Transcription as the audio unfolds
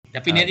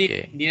Tapi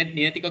dia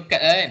nanti kau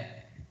cut lah kan?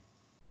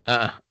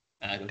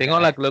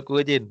 Tengoklah kalau aku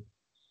rajin.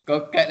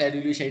 Kau cut lah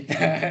dulu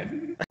syaitan.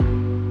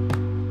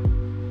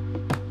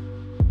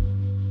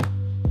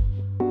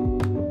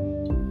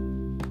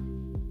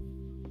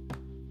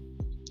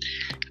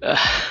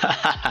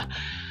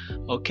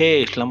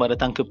 Okey, selamat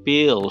datang ke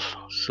Pills,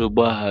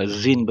 sebuah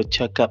zin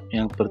bercakap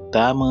yang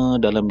pertama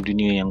dalam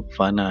dunia yang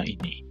fana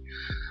ini.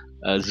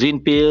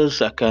 Zin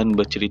Pills akan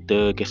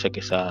bercerita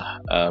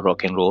kisah-kisah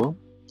rock and roll.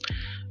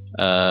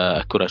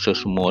 Aku rasa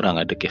semua orang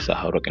ada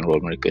kisah rock and roll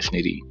mereka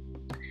sendiri.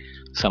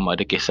 Sama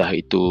ada kisah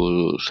itu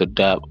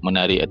sedap,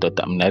 menarik atau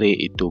tak menarik,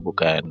 itu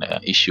bukan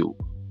isu.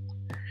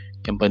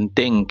 Yang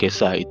penting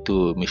kisah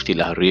itu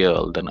mestilah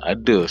real dan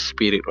ada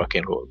spirit rock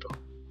and roll tu.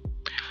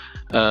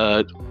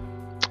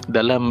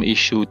 Dalam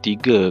isu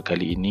 3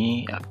 kali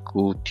ini,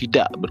 aku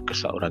tidak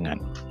berkeseorangan.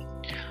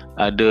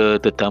 Ada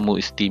tetamu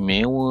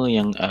istimewa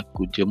yang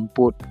aku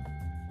jemput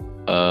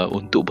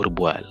untuk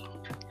berbual.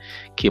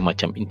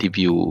 Macam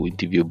interview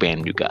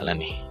band jugalah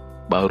ni.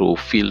 Baru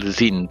feel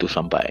zin tu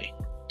sampai.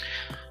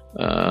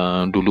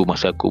 Dulu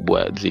masa aku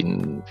buat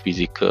zin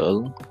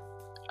physical,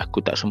 aku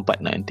tak sempat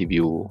nak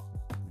interview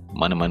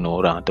mana-mana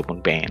orang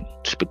ataupun band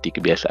seperti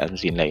kebiasaan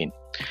zin lain.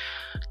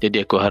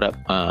 Jadi aku harap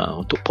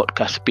untuk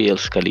podcast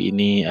Pills kali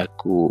ini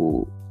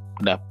aku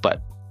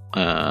dapat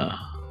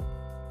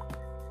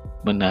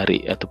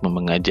menarik ataupun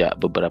mengajak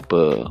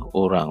beberapa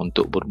orang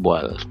untuk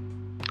berbual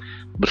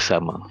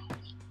bersama.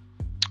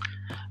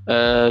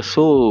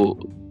 So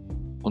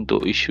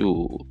untuk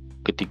isu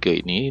ketiga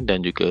ini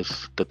dan juga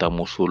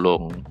tetamu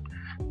sulong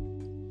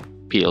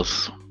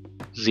Pills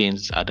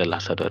Zins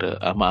adalah saudara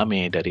Amar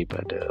Amir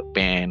daripada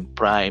band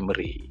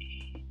Primary.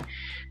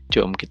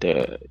 Jom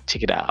kita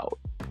check it out.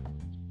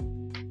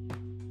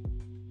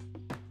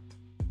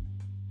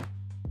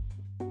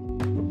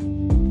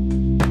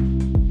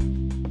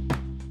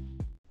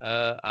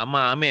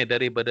 Amar Amir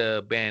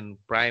daripada band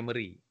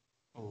Primary.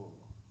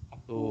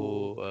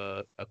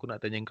 Aku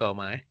nak tanya kau,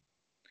 Amar.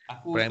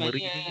 Aku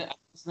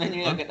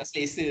sebenarnya agak tak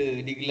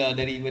selesa digelar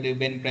daripada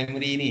band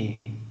Primary ni.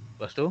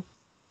 Lepas tu?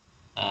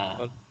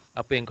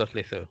 Apa yang kau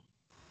selesa?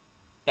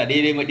 Tak,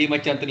 dia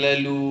macam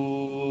terlalu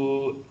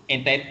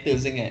entitled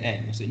sangat kan.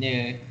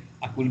 Maksudnya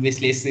aku lebih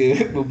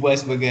selesa berbual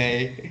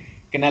sebagai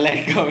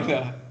kenalan kau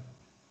lah.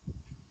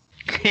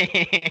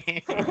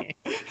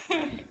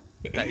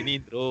 Tak,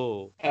 ini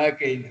intro.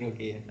 Okay, intro.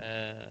 Okay.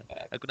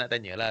 Aku nak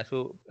tanyalah.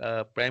 So,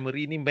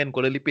 Primary ni band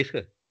Kuala Lipis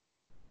ke?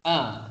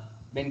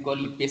 Band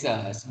Kuala Lipis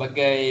lah.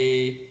 Sebagai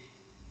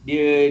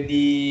dia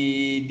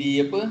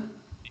di apa?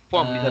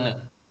 Form di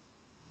sana.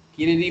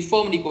 Kira di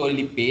form di Kuala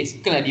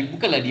Lipis. Bukanlah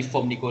di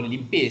form di Kuala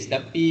Lipis,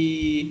 tapi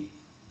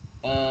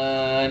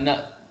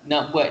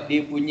nak buat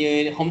dia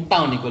punya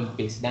hometown di Kuala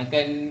Lipis.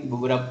 Sedangkan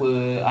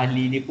beberapa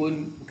ahli dia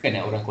pun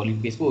bukan orang Kuala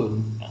Lipis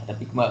pun.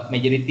 Tapi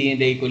majoriti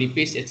dari Kuala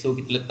Lipis, so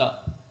kita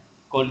letak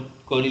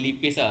Kuala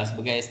Lipis lah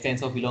sebagai sense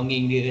of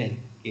belonging dia kan.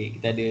 Okay,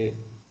 kita ada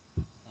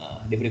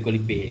daripada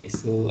Kuala Lipis.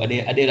 So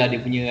adalah dia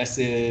punya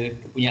rasa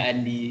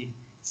kepunyaan di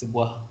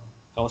sebuah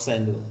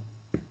kawasan tu.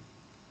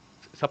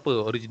 Siapa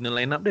original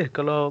line up dia?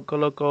 Kalau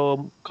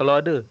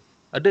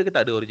ada ke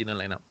tak ada original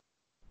line up?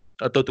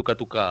 Atau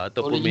tukar-tukar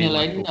ataupun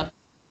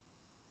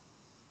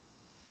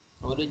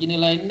Original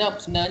line up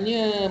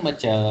sebenarnya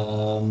macam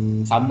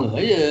sama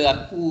je.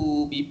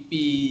 Aku, PP,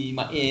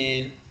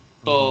 Mail,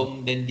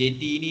 Tom dan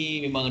JT ni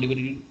memang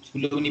daripada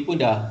sebelum ni pun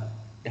dah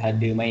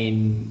ada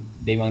main.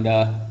 Memang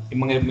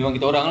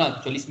kita orang lah.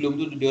 Kecuali sebelum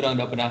tu dia orang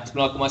dah pernah,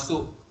 sebelum aku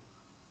masuk,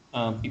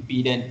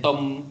 PP dan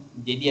Tom,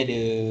 JT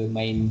ada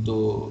main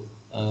untuk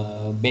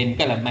band,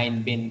 bukanlah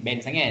main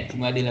band sangat.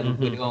 Cuma adalah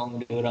beberapa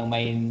orang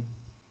main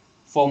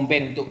form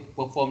band untuk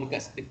perform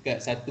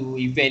dekat satu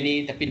event ni,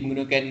 tapi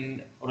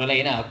menggunakan orang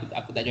lain lah.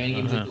 Aku tak join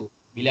lagi masa tu.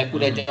 Bila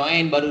aku dah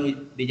join, baru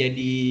dia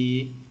jadi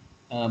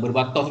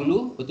Berbatov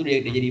dulu. Lepas tu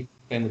dia jadi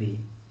Primary.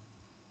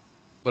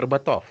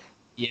 Berbatov?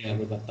 Ya,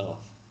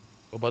 Berbatov.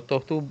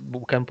 Berbatov tu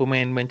bukan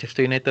pemain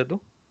Manchester United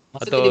tu?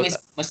 Masa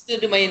tu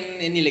dia main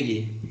ni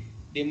lagi.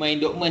 Dia main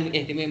Dortmund.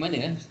 Dia main mana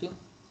lah masa tu?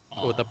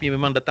 Tapi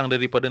memang datang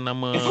daripada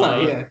nama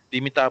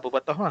Dimitar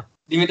Berbatov lah?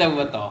 Dimitar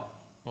Berbatov.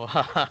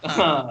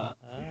 Wah.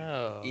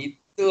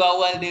 Itu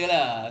awal dia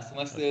lah.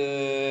 Semasa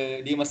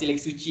dia masih lagi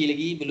suci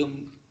lagi,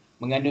 belum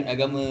menganut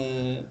agama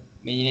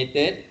Man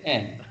United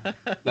kan.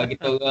 Bagi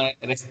kita orang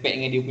respect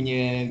dengan dia punya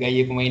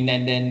gaya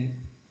permainan dan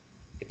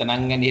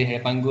ketenangan dia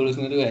hadapan gol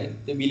semua tu kan.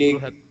 So,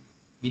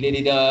 bila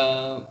dia dah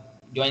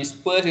join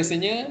Spurs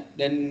rasanya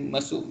dan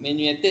masuk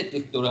Man United tu,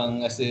 kita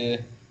orang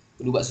rasa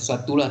perlu buat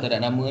sesuatu lah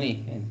terhadap nama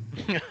ni kan.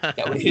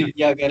 Tak boleh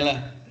biarkan lah.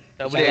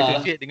 Tak boleh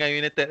associate dengan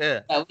United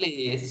ke? Tak boleh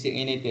associate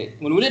dengan United.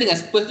 Mula-mula dengan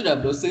Spurs tu dah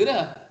berdosa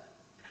dah.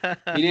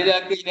 Bila dah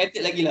ke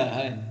United lagi lah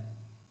kan.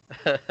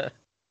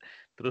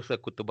 Terus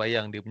aku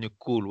terbayang dia punya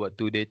cool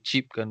waktu dia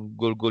chip kan,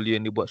 gol-gol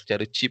yang dia buat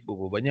secara chip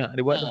berapa banyak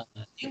dia buat tu.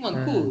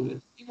 Memang cool.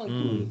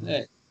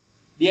 Kan.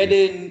 Dia ada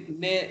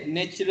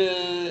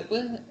natural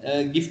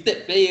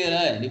gifted player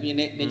lah kan. Dia punya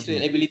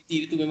natural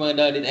ability tu memang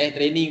dah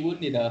training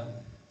pun dia dah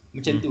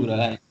macam tu lah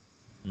kan.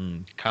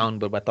 Count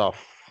Berbatov.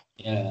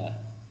 Ya.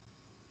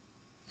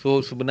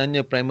 So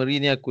sebenarnya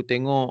primary ni aku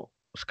tengok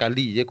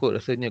sekali je kot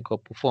rasanya kau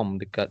perform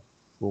dekat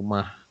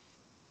rumah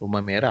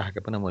merah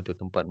ke apa nama tu,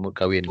 tempat mood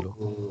kahwin tu.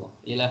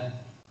 Yelah,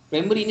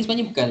 primary ni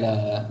sebenarnya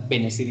bukanlah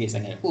band yang serius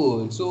sangat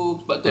pun.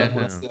 So sebab tu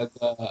aku rasa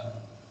agak,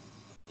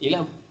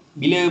 yelah,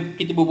 bila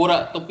kita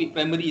berborak topik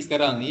primary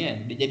sekarang ni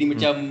kan, dia jadi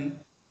macam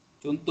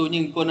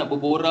contohnya kau nak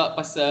berborak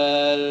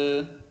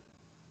pasal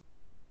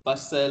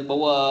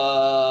bawa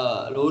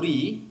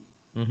lori,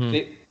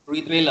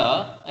 lori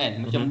trailer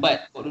kan, macam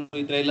bat bawa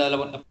lori trailer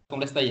 18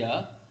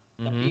 tayar,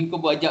 tapi kau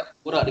ajak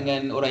borak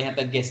dengan orang yang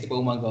hantar gas depan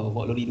rumah kau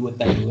bawa lori 2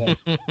 tan tu kan.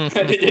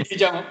 Dia jadi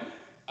macam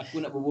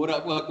aku nak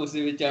berborak pun aku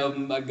rasa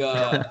macam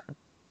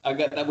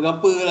agak tak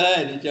berapa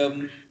lah kan.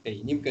 Macam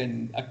ini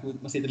bukan, aku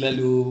masih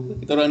terlalu,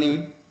 kita orang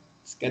ni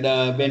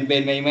sekadar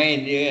band-band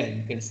main-main je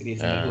kan, bukan serius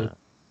sangat pun.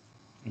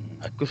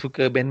 Aku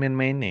suka band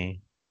main-main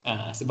ni.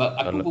 Sebab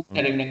aku pun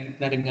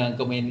pernah dengar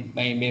kau main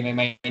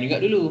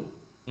juga dulu.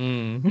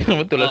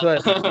 Betul lah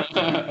Suat.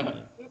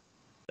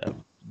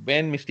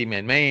 Band mesti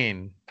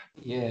main-main.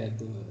 Ya,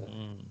 betul.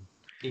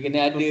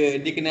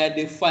 Dia kena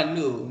ada fun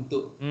tu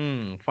untuk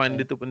fun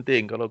dia tu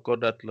penting. Kalau kau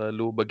dah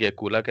terlalu, bagi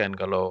aku lah kan,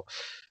 kalau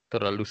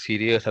terlalu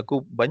serius,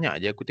 aku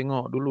banyak je aku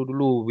tengok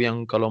dulu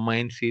yang kalau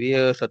main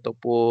serius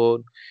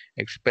ataupun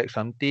expect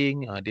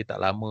something, dia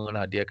tak lama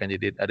lah, dia akan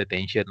jadi ada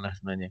tension lah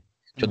sebenarnya.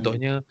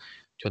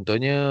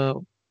 Contohnya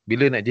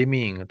bila nak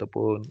jamming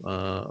ataupun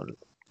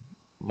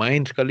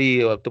main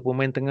sekali ataupun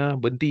main tengah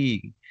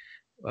berhenti,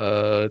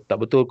 tak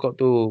betul kau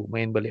tu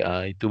main balik,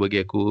 itu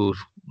bagi aku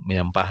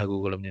menyampah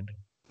aku kalau macam tu.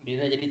 Dia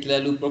dah jadi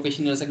terlalu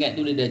profesional sangat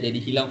tu, dia dah jadi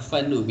hilang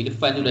fun tu. Bila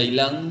fun tu dah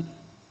hilang,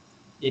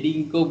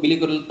 jadi bila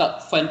kau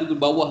letak fun tu ke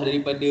bawah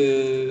daripada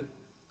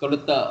kau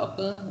letak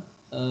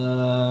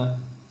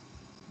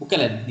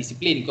bukanlah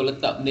disiplin, kau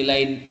letak benda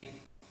lain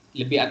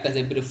lebih atas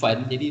daripada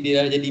fun, jadi dia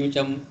dah jadi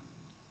macam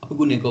apa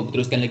guna kau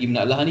teruskan lagi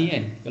menaklah ni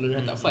kan, kalau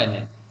dah tak fun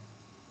kan.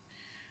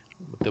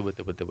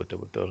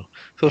 Betul.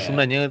 So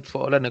sebenarnya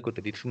soalan aku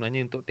tadi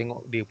sebenarnya untuk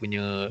tengok dia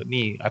punya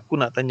ni, aku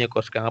nak tanya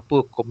kau sekarang,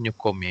 apa kau punya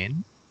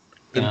komen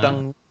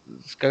tentang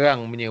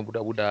sekarang punya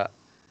budak-budak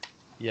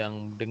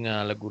yang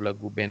dengar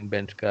lagu-lagu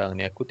band-band sekarang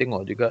ni. Aku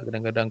tengok juga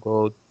kadang-kadang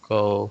kau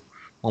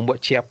membuat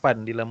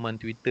ciapan di laman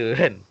Twitter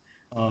kan,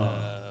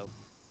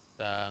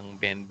 tentang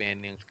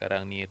band-band yang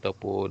sekarang ni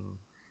ataupun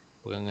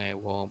perangai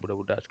orang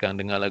budak-budak sekarang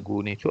dengar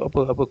lagu ni. So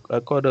apa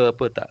kau ada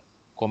apa tak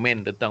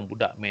komen tentang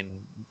budak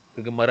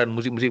kegemaran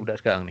muzik-muzik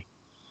budak sekarang ni?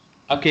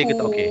 Okey ke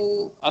tak okey?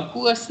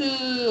 Aku rasa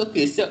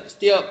okey,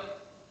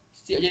 setiap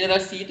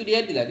generasi tu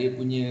dia adalah dia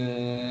punya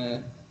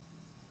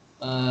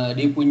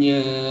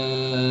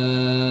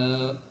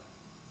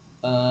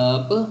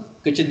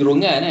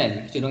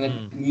kecenderungan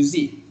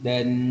muzik.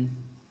 Dan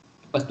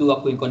lepas tu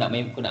apa yang kau nak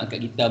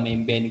angkat gitar,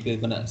 main band ke,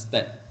 kau nak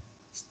start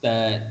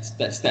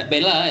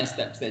band lah kan,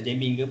 start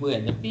jamming ke apa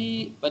kan.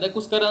 Tapi pada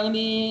aku sekarang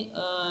ni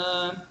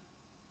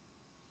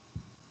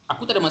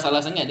aku tak ada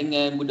masalah sangat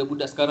dengan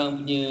budak-budak sekarang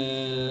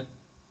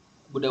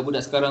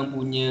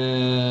punya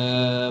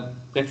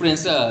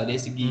preference lah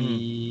dari segi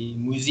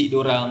muzik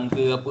diorang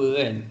ke apa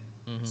kan.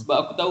 Sebab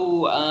aku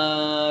tahu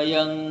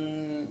yang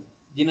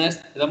generasi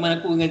zaman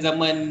aku dengan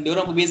zaman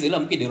diorang berbeza lah.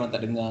 Mungkin diorang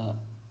tak dengar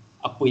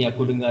apa yang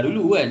aku dengar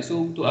dulu kan.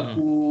 So untuk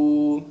aku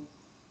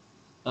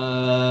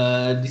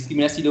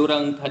diskriminasi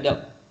diorang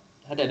terhadap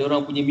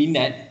diorang punya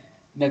minat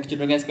dan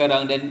kecenderungan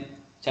sekarang dan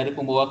cara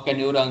pembawakan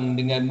diorang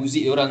dengan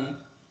muzik diorang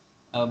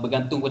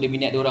bergantung pada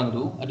minat diorang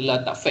tu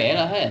adalah tak fair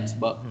lah kan.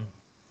 Sebab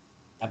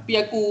tapi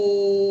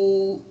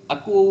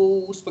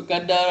aku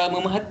sekadar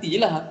memahati je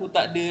lah. Aku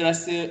tak ada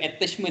rasa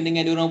attachment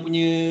dengan diorang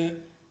punya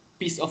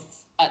piece of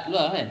art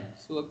lah kan.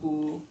 So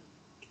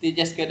kita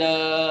just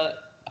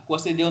aku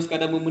rasa diorang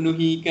sekadar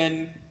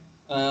memenuhikan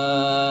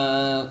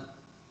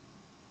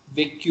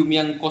vacuum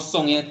yang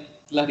kosong yang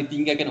telah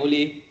ditinggalkan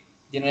oleh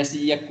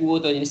generasi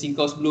aku atau generasi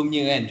kau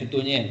sebelumnya kan.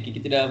 Contohnya kan,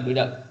 kita dah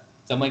budak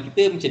zaman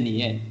kita macam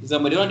ni kan.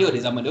 Zaman diorang dia ada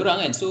zaman diorang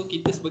kan. So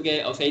kita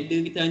sebagai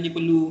outsider, kita hanya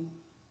perlu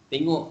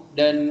tengok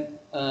dan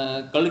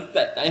kalau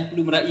tak payah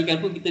perlu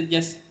meraihkan pun, kita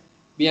just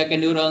biarkan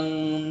diorang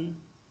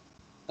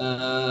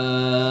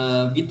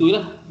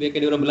gitulah,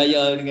 biarkan diorang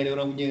berlayar dengan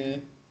diorang punya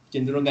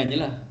cenderungan je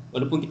lah.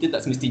 Walaupun kita tak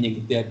semestinya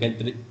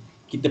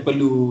kita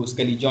perlu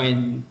sekali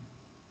join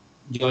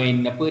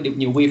apa dia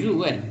punya wave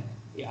tu kan.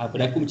 Ya,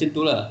 pada aku macam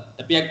tu lah.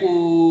 Tapi aku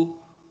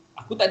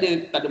tak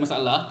ada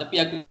masalah, tapi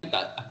aku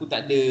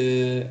tak ada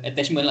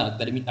attachment lah.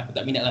 Aku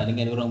tak minat lah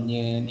dengan diorang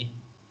punya ni.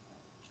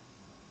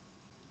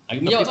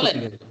 Aku menjawab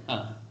soalan ke?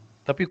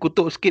 Tapi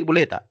kutuk sikit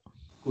boleh tak?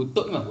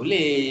 Kutuk memang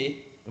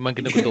boleh. Memang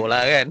kena kutuk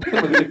lah kan.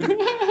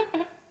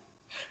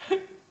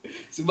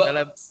 Sebab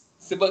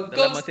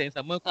dalam masa yang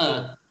sama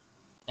kutuk.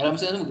 Dalam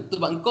masa yang sama kutuk.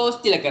 Sebab kau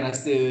still akan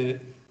rasa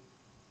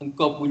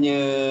engkau punya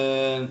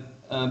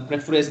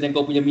preference dan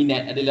kau punya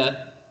minat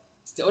adalah,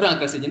 setiap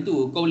orang akan rasa macam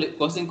tu.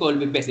 Kau rasa kau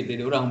lebih best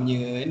daripada orang punya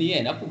ni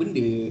kan. Apa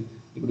benda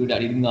budak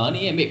dia dengar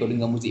ni kan. Baik kau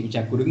dengar muzik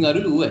macam aku dengar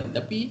dulu kan.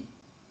 Tapi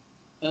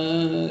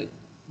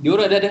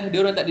diorang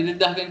tak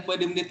didedahkan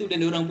kepada benda tu,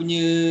 dan diorang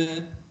punya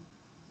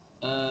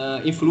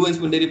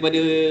influence pun daripada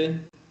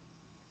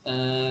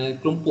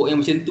kelompok yang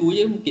macam tu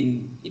je, mungkin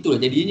itulah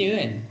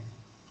jadinya kan.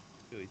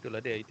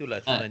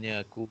 Itulah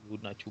sebenarnya aku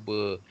nak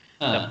cuba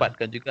Ha.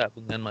 dapatkan juga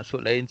dengan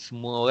maksud lain,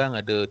 semua orang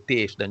ada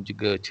taste dan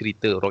juga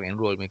cerita rock and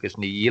roll mereka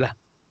sendirilah.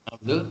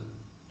 Betul.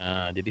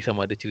 Jadi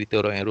sama ada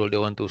cerita rock and roll dia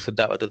orang tu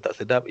sedap atau tak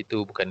sedap,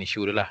 itu bukan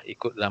isu dia lah,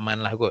 ikut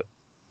zaman lah kot.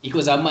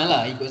 Ikut zaman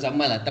lah.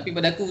 Tapi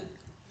pada aku,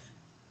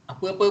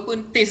 apa-apa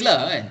pun taste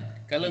lah kan.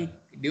 Kalau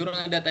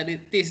diorang dah tak ada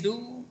taste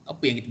tu,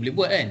 apa yang kita boleh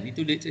buat kan.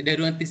 Itu dah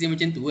diorang taste dia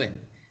macam tu kan.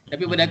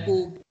 Tapi pada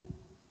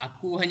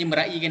aku hanya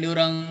meraihkan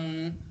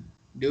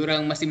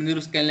diorang masih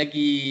meneruskan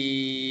lagi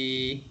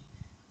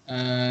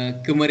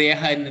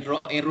kemeriahan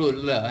rock and roll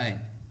lah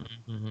kan.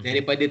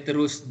 Daripada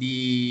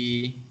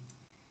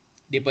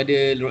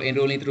rock and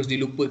roll ni terus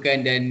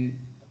dilupakan dan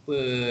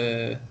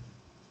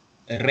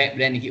rap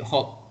dan hip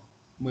hop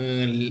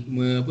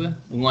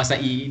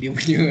menguasai dia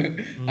punya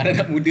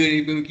anak muda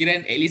ni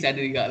pemikiran. At least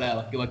ada juga lah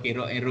wakil-wakil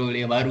rock and roll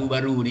yang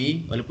baru-baru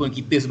ni, walaupun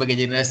kita sebagai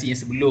generasi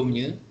yang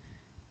sebelumnya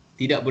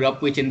tidak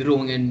berapa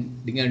cenderung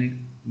dengan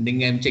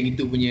macam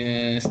itu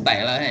punya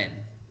style lah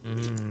kan.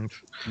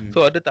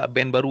 So ada tak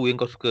band baru yang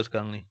kau suka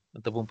sekarang ni,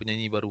 ataupun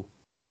penyanyi baru?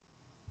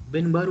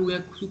 Band baru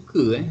yang aku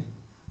suka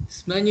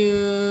sebenarnya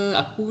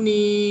aku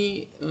ni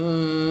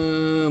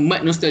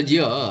mat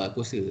nostalgia lah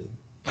aku rasa.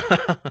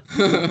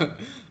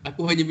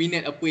 Aku hanya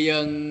minat apa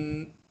yang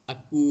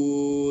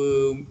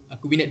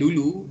aku minat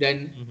dulu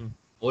dan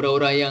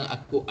orang-orang yang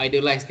aku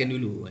idolizekan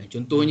dulu.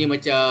 Contohnya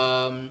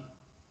macam,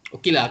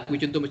 okey lah, aku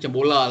contoh macam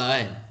bola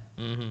lah kan.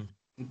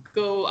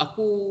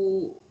 Aku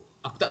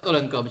tak tahu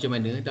lah kau macam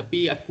mana,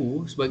 tapi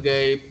aku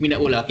sebagai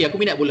peminat bola, aku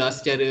minat bola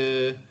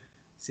secara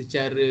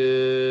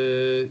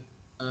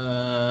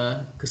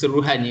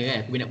keseluruhannya kan.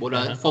 Aku minat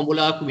bola, form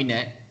bola aku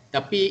minat,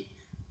 tapi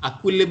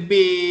aku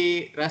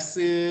lebih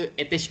rasa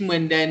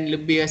attachment dan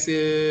lebih rasa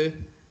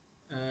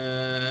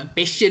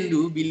passion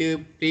tu bila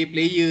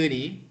player-player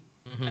ni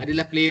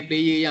adalah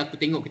player-player yang aku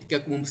tengok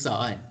ketika aku membesar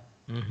kan.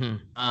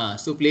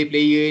 So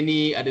player-player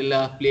ni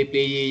adalah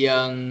player-player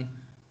yang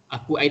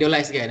aku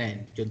idolize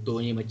kan.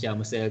 Contohnya macam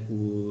masa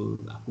aku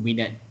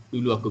minat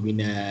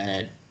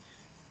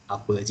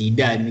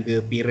Zidane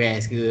ke,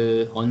 Pires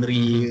ke,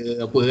 Henry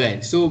ke, apa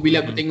kan. So bila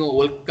aku tengok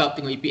World Cup,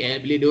 tengok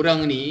EPL, bila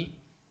diorang ni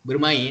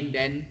bermain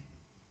dan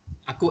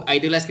aku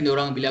idolizekan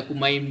diorang, bila aku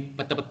main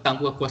petang-petang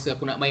pun aku rasa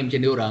aku nak main macam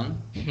diorang.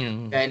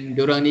 Dan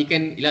diorang ni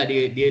kan,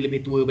 dia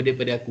lebih tua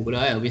daripada aku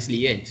lah kan,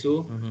 obviously kan.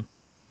 So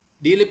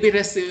dia lebih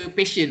rasa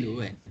passion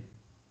tu kan.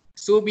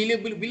 So bila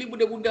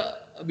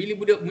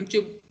budak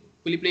muncul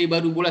player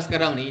baru bola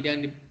sekarang ni,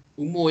 dan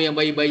umur yang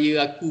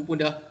baya-baya aku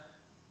pun dah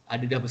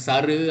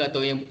bersara,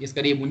 atau yang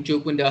sekarang yang muncul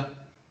pun dah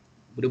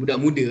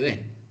budak-budak muda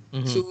kan.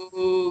 So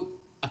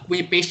aku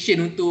punya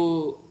passion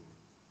untuk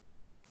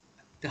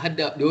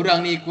terhadap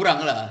diorang ni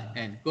kurang lah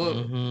kan. Kau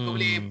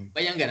boleh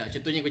bayangkan tak?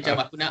 Contohnya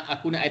macam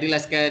aku nak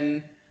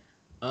idolizekan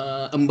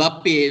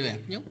Mbappe kan.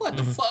 What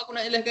the fuck aku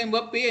nak idolizekan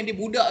Mbappe kan, dia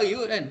budak lagi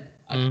kot kan.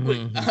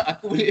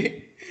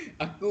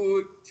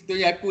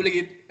 Contohnya aku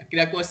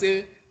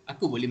rasa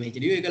aku boleh main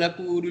macam dia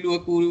kalau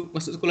aku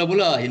masuk sekolah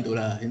bola, macam tu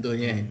lah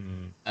contohnya kan.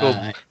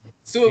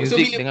 So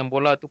muzik dengan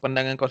bola tu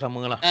pandangan kau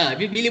sama lah.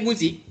 Bila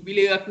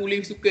aku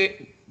lebih suka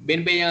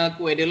band-band yang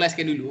aku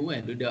idolizekan dulu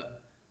kan,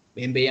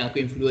 band-band yang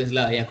aku influence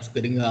lah, yang aku suka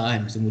dengar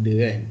kan masa muda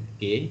kan.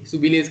 Okay. So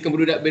bila sekarang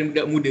budak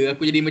muda,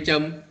 aku jadi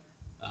macam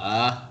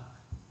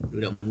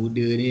budak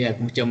muda ni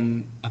aku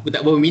tak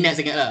berapa minat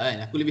sangat lah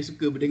kan. Aku lebih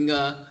suka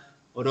mendengar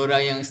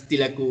orang-orang yang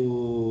still aku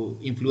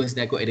influence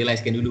dan aku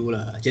idolizekan dulu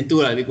lah. Macam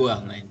tu lah lebih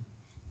kurang kan.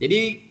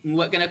 Jadi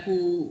membuatkan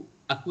aku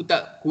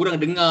tak kurang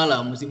dengar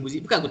lah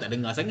muzik-muzik. Bukan aku tak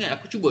dengar sangat,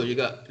 aku cuba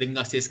juga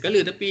dengar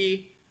sekali,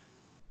 tapi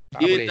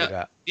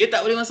dia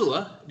tak boleh masuk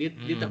lah. Dia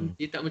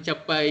tak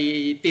mencapai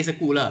taste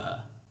aku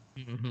lah.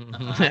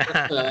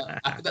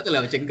 Aku tak tahu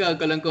lah macam kau,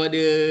 kalau kau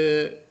ada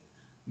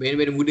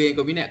band-band muda yang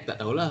kau minat, aku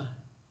tak tahulah.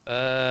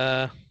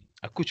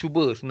 Aku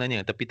cuba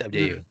sebenarnya tapi tak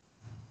berjaya.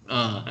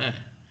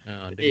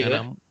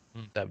 Dengan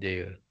tak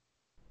berjaya.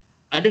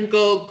 Ada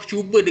kau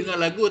cuba dengar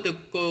lagu, atau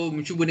kau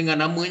mencuba dengar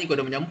namanya kau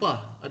dah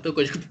menyampah, atau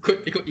kau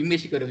tengok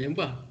image kau dah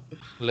menyampah?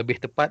 Lebih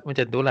tepat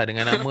macam tu lah,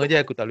 dengan nama je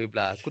aku tak boleh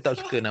belah. Aku tak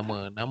suka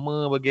nama.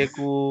 Nama bagi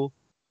aku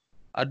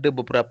ada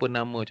beberapa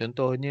nama,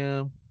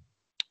 contohnya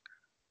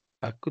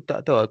aku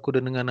tak tahu, aku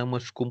dah dengar nama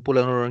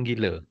Sekumpulan Orang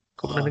Gila.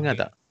 Kau pernah dengar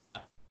tak?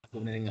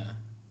 Aku pernah dengar.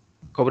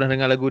 Kau pernah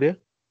dengar lagu dia?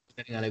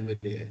 Pernah dengar lagu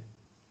dia.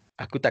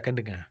 Aku takkan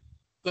dengar.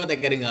 Kau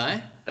takkan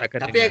dengar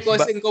Takkan Tapi dengar. aku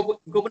rasa kau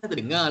pernah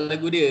terdengar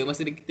lagu dia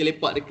masa kita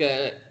lepak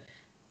dekat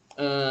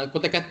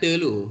Kota Kata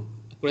tu.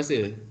 Aku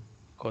rasa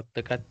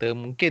Kota Kata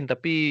mungkin,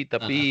 tapi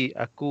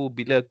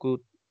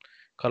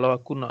kalau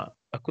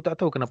aku tak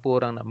tahu kenapa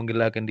orang nak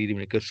menggelarkan diri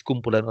mereka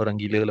Sekumpulan Orang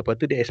Gila,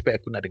 lepas tu dia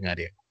expect aku nak dengar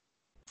dia.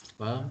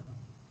 Faham?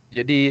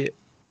 Jadi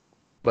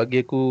bagi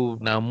aku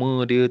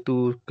nama dia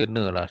tu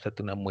kenalah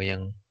satu nama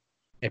yang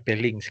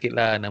appealing sikit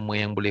lah, nama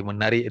yang boleh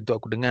menarik untuk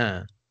aku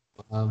dengar.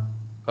 Faham.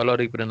 Kalau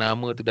daripada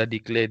nama tu dah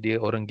declare dia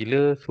orang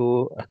gila,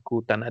 so aku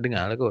tak nak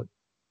dengar lah kot.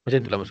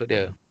 Macam tu lah maksud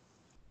dia.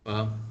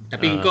 Faham.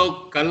 Tapi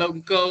kalau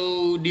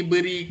kau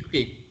diberi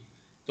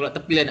kalau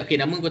tepi lah, okay,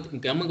 nama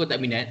kau tak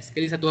minat,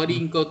 sekali satu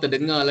hari kau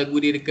terdengar lagu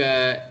dia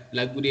dekat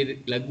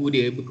lagu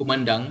dia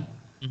berkumandang,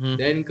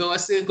 dan kau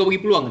rasa kau bagi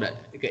peluang tak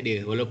dekat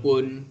dia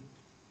walaupun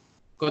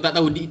kau tak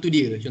tahu itu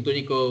dia.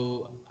 Contohnya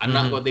kau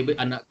anak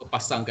kau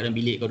pasang kat dalam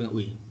bilik, kau dengar,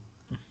 weh,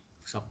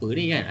 siapa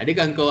ni kan?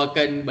 Adakah kau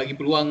akan bagi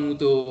peluang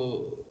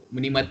untuk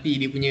menikmati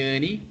dia punya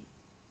ni?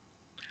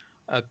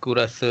 Aku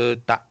rasa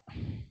tak.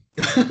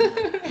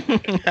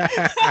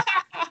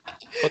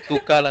 Kau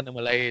tukarlah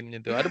nama lain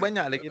macam tu. Ada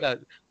banyak lagi lah.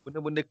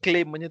 Benda-benda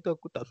claim macam tu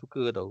aku tak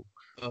suka tau.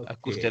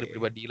 Aku secara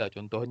peribadi lah.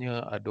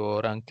 Contohnya ada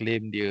orang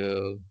claim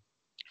dia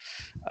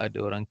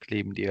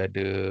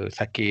ada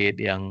sakit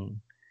yang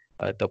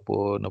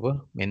ataupun apa,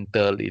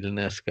 mental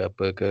illness ke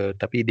apa ke,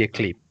 tapi dia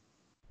claim.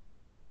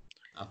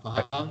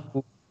 Faham?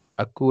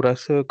 Aku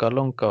rasa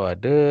kalau kau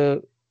ada,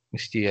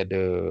 mesti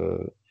ada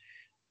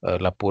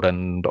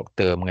laporan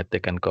doktor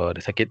mengatakan kau ada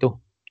sakit tu.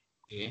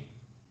 Okay.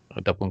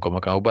 Ataupun kau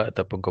makan ubat,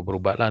 ataupun kau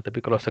berubat lah. Tapi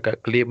kalau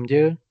sekat claim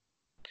je,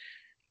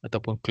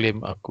 ataupun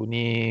claim aku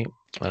ni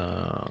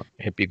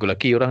happy go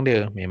lucky orang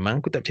dia,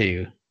 memang aku tak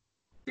percaya.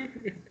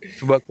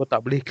 Sebab kau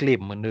tak boleh claim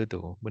benda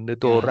tu. Benda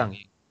tu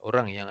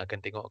orang yang akan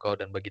tengok kau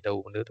dan bagi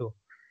tahu benda tu.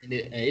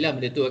 Yelah,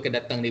 benda tu akan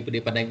datang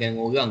daripada pandangan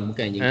orang,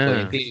 bukan je kau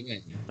yang claim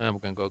kan.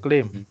 Bukan kau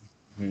claim.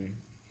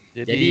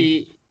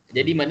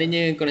 Jadi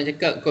maknanya kau nak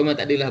cakap kau memang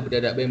tak adalah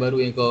budak-budak band baru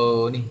yang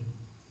kau ni.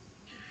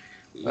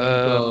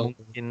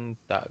 Mungkin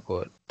tak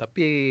kot.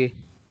 Tapi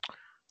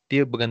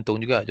dia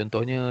bergantung juga.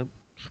 Contohnya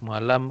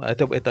semalam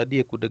atau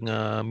tadi aku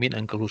dengar Min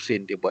Uncle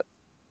Hussein dia buat.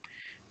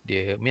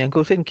 Min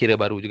Uncle Hussein kira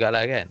baru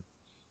jugalah kan.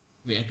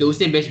 Min Uncle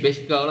Hussein best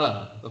kau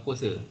lah, aku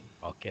rasa.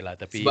 Okey lah,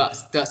 tapi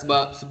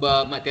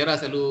sebab Mat Tera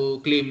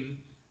selalu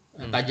claim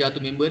Taja tu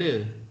member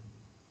dia.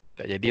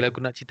 Tak jadilah aku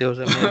nak cerita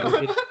pasal Min Uncle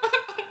Hussein.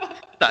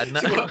 Tak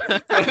nak.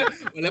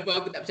 Walaupun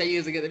aku tak percaya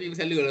sangat, tapi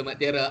selalulah Mat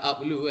Tera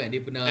up dulu kan.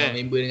 Dia pernah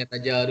member dengan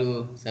Taja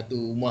tu, satu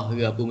rumah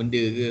ke apa benda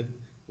ke.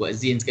 Buat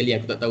zin sekali,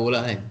 aku tak tahulah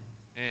kan.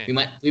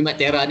 Tapi Mat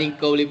Tera ni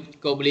kau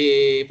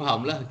boleh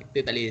faham lah.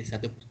 Kita tak boleh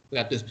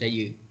 100%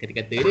 percaya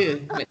kata-kata dia.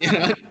 Mat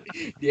Tera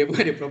dia pun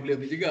ada problem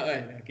dia juga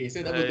kan. Okay,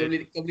 so tak apa,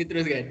 kau boleh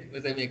teruskan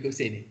pasal Min Uncle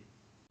Hussein ni.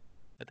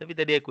 Tapi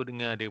tadi aku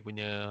dengar dia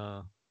punya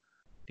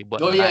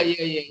dibuat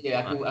live.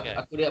 Ya.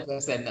 Aku dah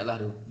perasan tak lah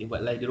tu. Dia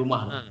buat live di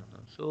rumah.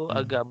 So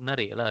agak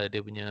menarik lah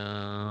dia punya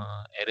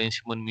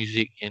arrangement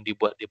muzik yang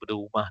dibuat daripada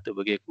rumah tu.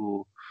 Bagi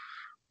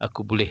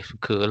aku boleh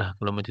suka lah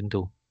kalau macam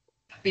tu.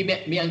 Tapi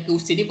Min Uncle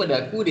Hussein ni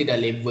pada aku dia dah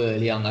level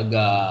yang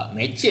agak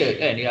mature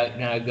kan. Dia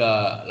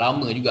agak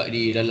lama juga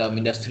di dalam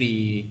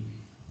industri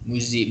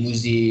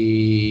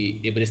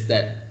muzik daripada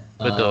start.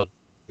 Betul.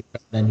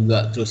 Dan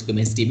juga terus ke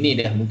mainstream ni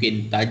dah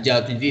mungkin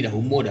Taja tu sendiri dah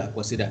umur dah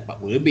aku rasa dah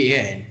 40 lebih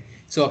kan.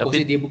 So aku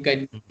rasa dia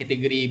bukan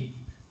kategori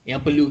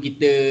yang perlu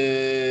kita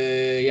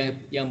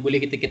yang boleh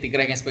kita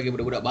kategorikan sebagai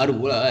budak-budak baru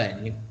lah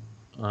kan.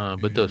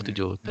 Betul,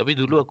 setuju. Tapi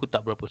dulu aku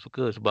tak berapa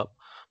suka sebab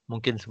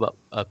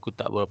aku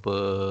tak berapa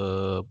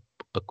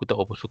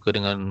suka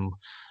dengan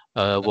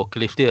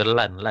vokalis dia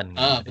Lan.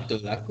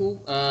 Betul.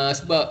 Aku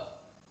sebab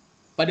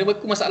pada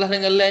aku masalah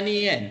dengan Lan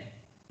ni kan.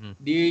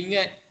 Dia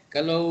ingat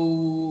kalau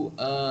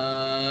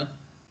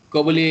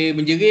kau boleh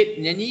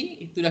menjerit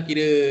menyanyi, itu dah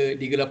kira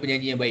digelar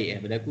penyanyi yang baik kan.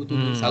 Pada aku tu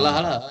salah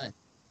lah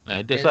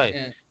kan. That's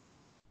right.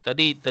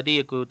 Tadi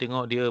aku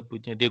tengok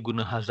dia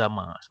guna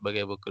Hazama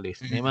sebagai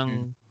vokalis.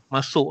 Memang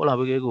masuk lah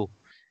bagi aku.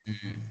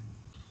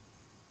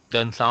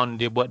 Dan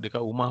sound dia buat dekat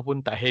rumah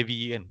pun tak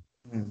heavy kan.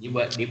 Dia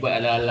buat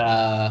ala-ala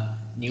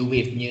new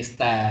wave punya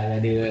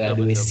style, ada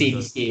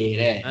synth sikit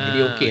kan. Jadi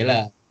okey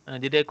lah.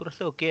 Jadi aku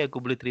rasa okey,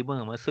 aku boleh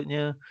terima.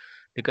 Maksudnya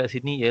dekat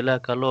sini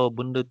ialah kalau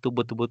benda tu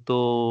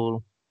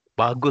betul-betul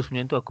bagus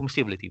macam tu, aku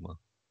mesti boleh terima.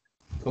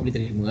 Kau boleh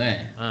terima kan?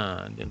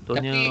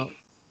 Contohnya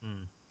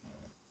tapi,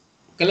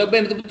 kalau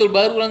band betul-betul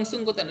baru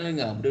langsung kau tak nak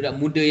dengar? Budak-budak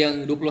muda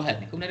yang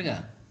 20-an, kau pernah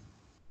dengar?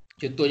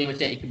 Contohnya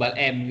macam Iqbal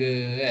M ke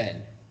kan?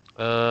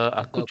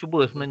 Aku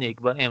cuba sebenarnya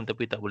Iqbal M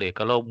tapi tak boleh.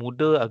 Kalau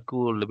muda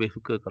aku lebih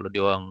suka kalau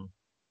dia orang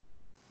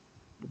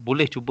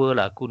boleh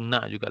cubalah, aku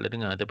nak jugalah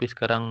dengar. Tapi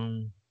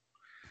sekarang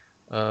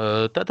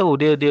tak tahu,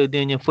 dia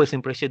punya first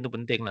impression tu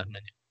penting lah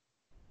sebenarnya.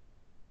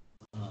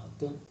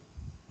 Betul.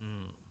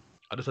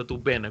 Ada satu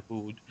band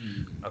aku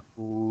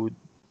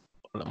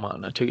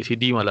nak cari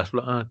CD malas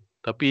pula.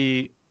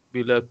 Tapi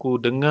bila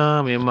aku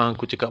dengar memang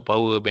aku cakap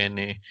power band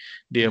ni.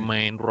 Dia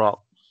main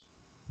rock.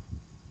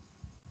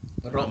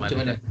 Rock macam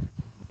mana?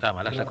 Tak,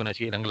 malas aku nak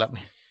cari dalam gelap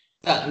ni.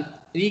 Tak,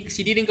 ni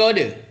CD ni kau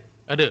ada?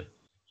 Ada.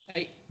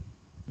 Baik.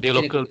 Dia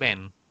local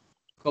band.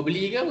 Kau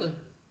beli ke apa?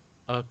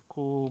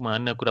 Aku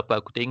dapat,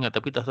 aku tak ingat.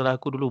 Tapi tak salah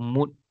aku dulu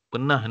mood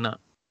pernah nak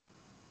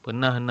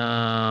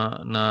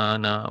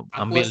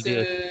ambil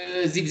dia.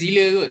 Aku rasa Zip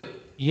Zilla kot.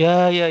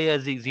 Ya,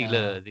 Zig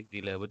Zilla.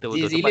 Betul.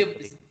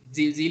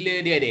 Zip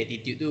Zilla dia ada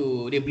attitude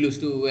tu, dia blues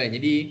tu kan.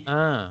 Jadi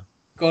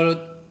kalau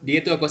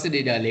dia tu aku rasa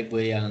dia dah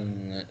level yang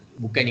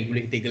bukan yang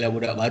boleh kita gelar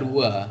budak baru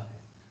lah.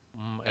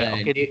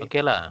 Okey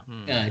lah.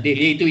 Dia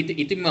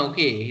itu memang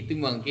okey,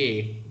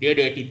 Dia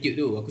ada attitude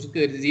tu. Aku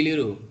suka Zip Zilla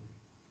tu.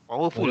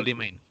 Powerful dia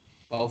main.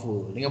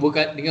 Powerful.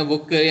 Dengan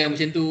vokal yang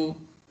macam tu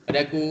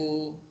pada aku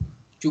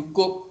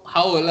cukup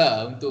haul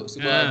lah untuk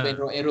sebuah band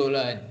rock and roll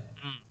lah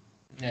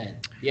kan.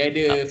 Dia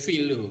ada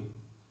feel tu.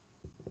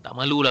 Tak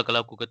malu lah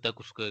kalau aku kata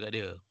aku suka kat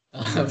dia.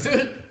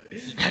 Betul,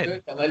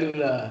 tak malu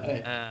lah kan.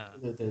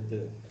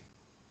 Betul.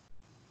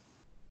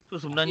 So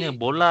sebenarnya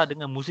bola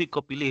dengan muzik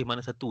kau pilih mana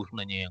satu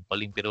sebenarnya yang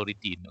paling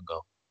priority untuk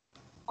kau?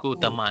 Kau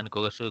utamaan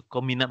kau rasa kau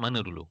minat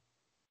mana dulu?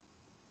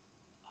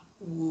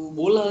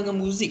 Bola dengan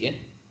muzik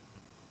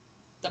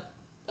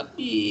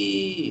tapi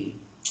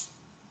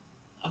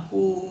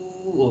aku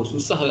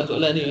susah lah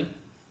soalan ni.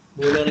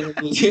 Bola dengan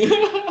muzik.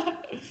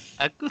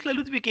 Aku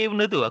selalu terfikir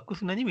benda tu. Aku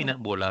sebenarnya minat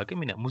bola ke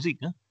minat muzik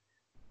kan?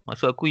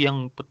 Maksud aku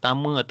yang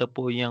pertama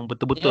ataupun yang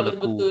betul-betul yang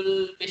aku betul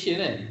passion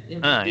kan.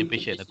 yang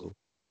passion aku.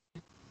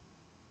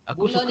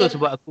 Aku bola suka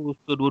sebab aku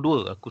suka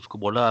dua-dua. Aku suka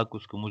bola, aku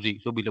suka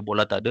muzik. So bila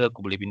bola tak ada, aku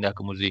boleh pindah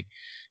ke muzik.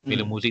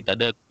 Bila muzik tak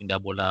ada, aku pindah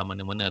bola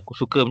mana-mana. Aku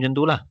suka macam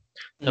tu lah.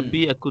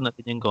 Tapi aku nak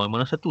tanya kau,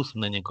 mana satu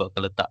sebenarnya kau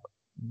akan letak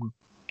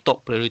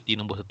top priority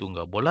nombor satu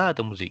kau? Bola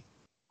atau muzik?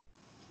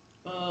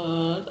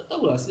 Tak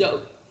tahulah.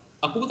 Sejak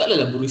aku pun tak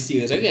adalah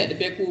berusia sangat.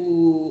 Tapi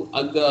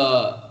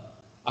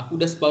aku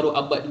dah separuh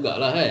abad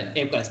jugalah kan.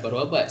 Bukan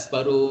separuh abad.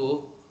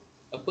 Separuh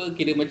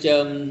kira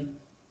macam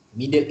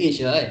middle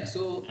age lah kan.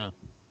 So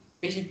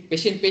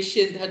passion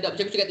terhadap,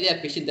 macam aku cakap tadi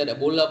lah, passion terhadap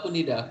bola pun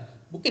ni dah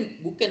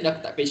bukan dah aku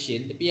tak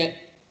passion, tapi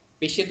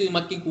passion tu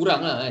makin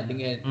kurang lah kan,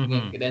 dengan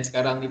keadaan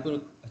sekarang ni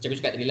pun. Macam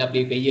aku cakap tadi lah,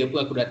 player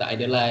pun aku dah tak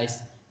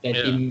idolize, dan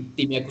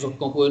tim yang aku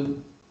sokong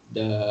pun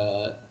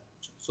dah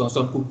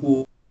suang-suang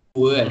kuku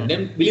kan.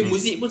 Dan bila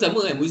muzik pun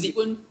sama kan, muzik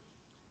pun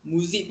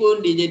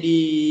dia jadi,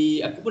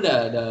 aku pun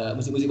dah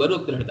muzik-muzik baru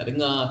aku dah tak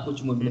dengar. Aku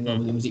cuma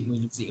mendengar muzik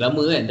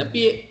lama kan.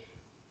 Tapi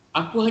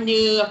aku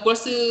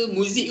rasa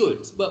muzik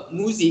kot. Sebab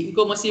muzik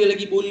kau masih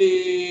lagi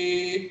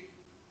boleh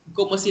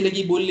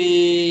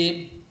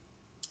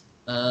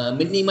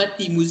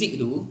menikmati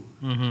muzik tu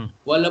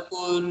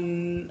walaupun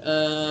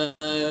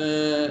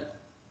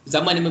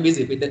zaman yang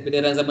berbeza,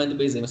 peredaran zaman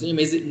yang berbeza. Maksudnya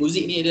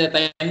muzik ni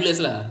adalah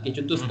timeless lah.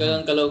 Contoh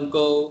sekarang kalau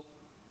kau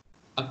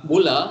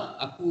bola,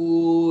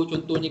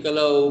 contohnya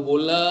kalau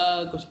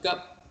bola, kau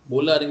cakap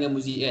bola dengan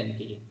muzik kan.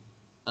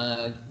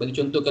 Bagi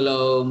contoh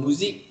kalau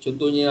muzik,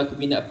 contohnya aku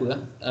minat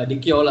apa The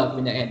Cure lah, aku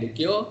minat kan The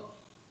Cure.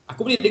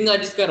 Aku boleh dengar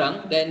dia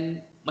sekarang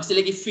dan masih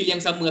lagi feel yang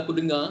sama aku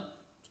dengar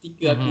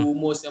ketika aku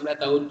umur 18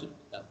 tahun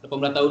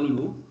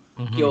dulu,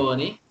 Cure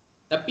ni.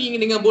 Tapi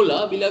dengan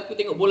bola, bila aku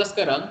tengok bola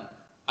sekarang,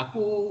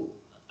 aku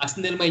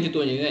Arsenal main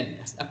contohnya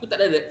kan, aku tak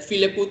ada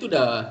feel, aku tu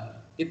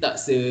dia tak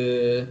se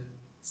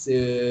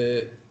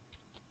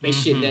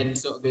passion dan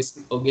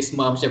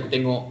orgasma macam aku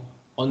tengok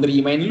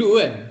Henry main dulu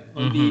kan.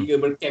 Henry ke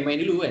bercakap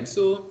main dulu kan.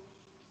 So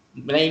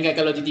melainkan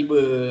kalau tiba-tiba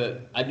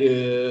ada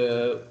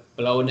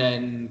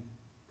perlawanan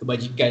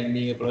kebajikan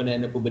ni,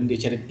 perlawanan apa benda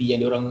charity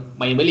yang diorang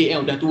main balik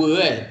kan, dah tua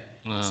kan.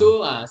 So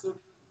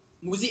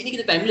muzik ni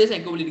kita timeless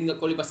kan. Kau boleh dengar,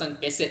 kau boleh pasang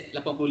kaset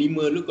 85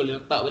 dulu, kau boleh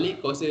letak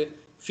balik, kau rasa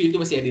feel tu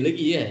masih ada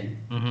lagi kan.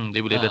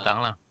 Dia boleh datang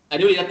lah.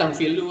 Dia boleh datang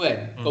feel tu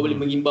kan. Kau boleh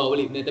mengimbau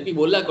balik benda. Tapi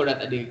bola kau dah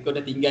tak ada, kau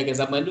dah tinggalkan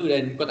zaman tu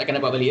dan kau takkan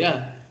dapat balik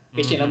lah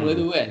passion lama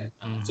tu kan.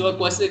 So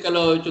aku rasa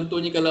kalau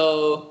contohnya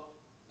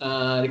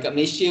dekat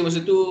Malaysia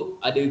masa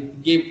tu ada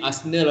game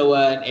Arsenal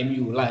lawan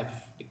MU live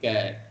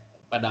dekat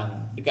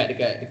Padang,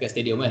 dekat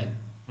stadium kan.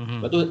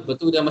 Lepas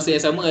tu dalam masa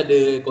yang sama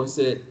ada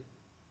konsert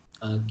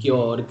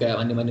Cure dekat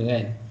mana-mana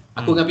kan.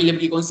 Aku akan pilih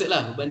pergi konsert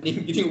lah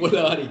berbanding pergi tengok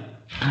bola ni.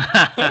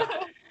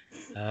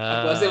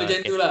 Aku rasa macam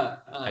tu lah.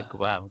 Aku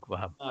faham.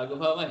 Aku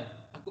faham kan.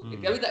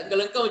 Tapi tak,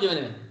 kalau kau macam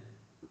mana?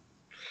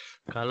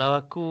 Kalau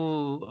aku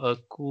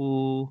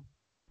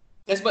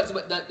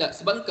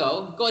sebab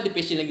kau ada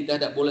passion lagi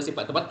terhadap bola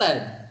sepak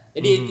tempatan.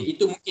 Jadi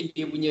itu mungkin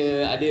dia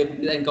punya ada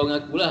perbezaan kau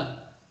dengan aku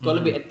lah. Kau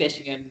lebih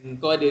attach dengan,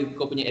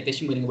 kau punya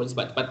attachment dengan bola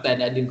sepak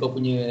tempatan, ada kau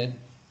punya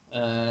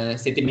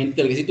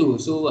sentimental kat situ.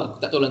 So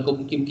aku tak tahu lah,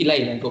 kau mungkin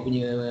lain lah kau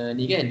punya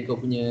ni kan, kau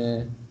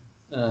punya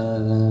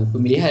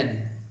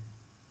pemilihan.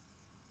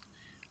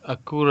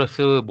 Aku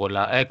rasa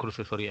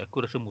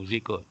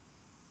muzik kot.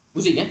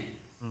 Muzik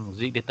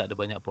Muzik dia tak ada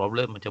banyak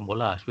problem macam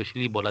bola,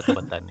 especially bola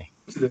tempatan ni.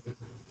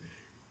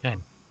 Kan?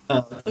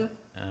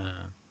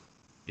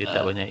 Dia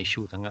tak banyak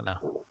isu sangat lah.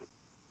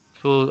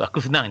 So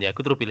aku senang je,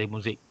 aku terus pilih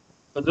muzik.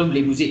 Kau terus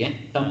pilih muzik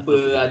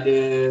tanpa ada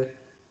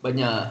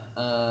banyak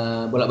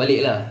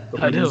bolak-balik lah.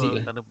 Tak ada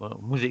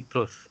muzik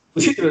terus.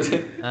 Muzik terus.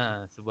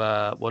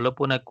 Sebab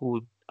walaupun aku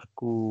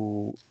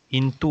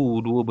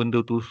into dua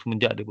benda tu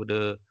semenjak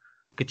daripada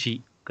kecil.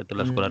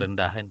 Katalah sekolah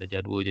rendah kan, darjah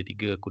 2,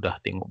 darjah 3 aku dah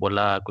tengok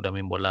bola, aku dah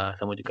main bola.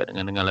 Sama juga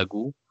dengan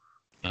lagu.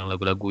 Yang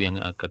lagu-lagu yang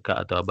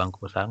kakak atau abang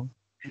aku pasang.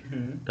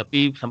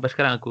 Tapi sampai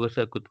sekarang aku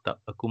rasa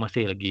aku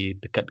masih lagi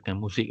dekat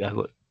dengan muzik lah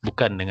kot,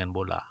 bukan dengan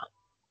bola.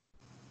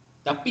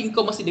 Tapi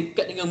kau masih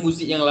dekat dengan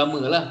muzik yang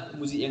lama lah,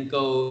 muzik yang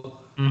kau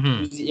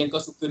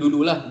suka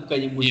dulu lah,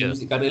 bukannya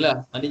muzik sekarang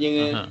lah.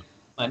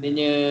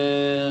 Maknanya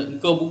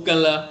kau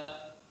bukanlah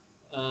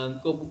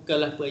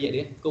apa ayat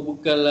dia? Kau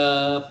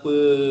bukanlah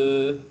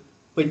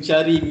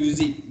pencari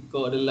muzik.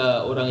 Kau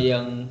adalah orang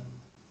yang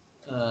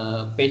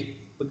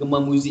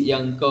penggemar muzik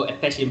yang kau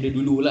attach daripada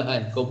dulu lah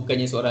kan. Kau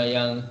bukannya seorang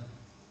yang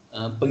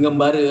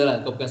pengembara lah.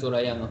 Kau bukan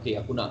seorang yang okay,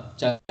 aku nak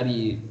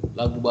cari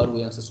lagu baru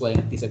yang sesuai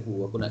dengan artis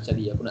aku nak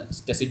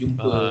sentiasa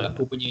jumpa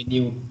aku punya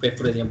new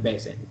preference yang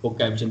best kan. Kau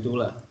bukan macam tu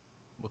lah.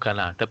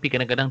 Bukanlah, tapi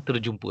kadang-kadang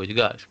terjumpa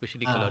juga,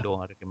 especially kalau ada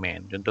orang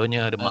recommend.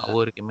 Contohnya ada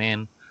makwa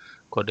recommend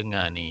kau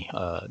dengar ni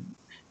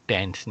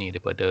dance ni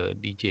daripada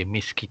DJ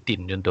Miss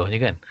Kitin contohnya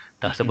kan.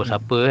 Tak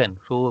siapa-siapa kan.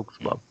 So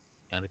sebab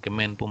yang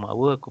recommend pun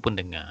makwa, aku pun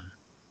dengar.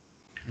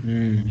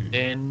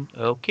 Then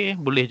okay,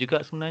 boleh juga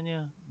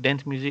sebenarnya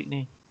dance music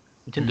ni.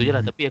 Macam tu je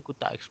lah, tapi aku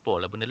tak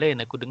explore lah benda lain.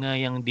 Aku dengar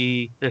yang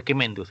di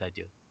recommend tu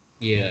saja.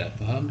 Ya,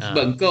 faham.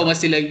 Sebab kau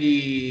masih lagi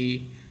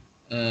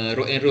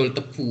rock and roll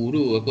tepu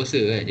tu aku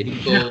rasa kan. Jadi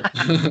kau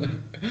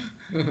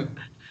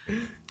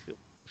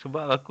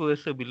sebab aku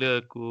rasa bila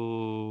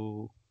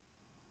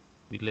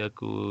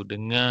aku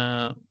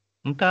dengar,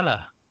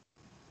 entahlah,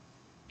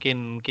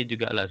 mungkin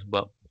jugalah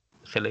sebab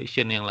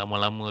selection yang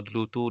lama-lama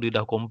dulu tu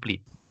dia dah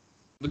complete.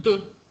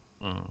 betul.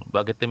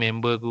 Sebab kata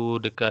member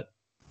aku dekat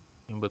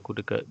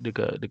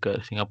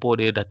Singapura,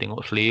 dia dah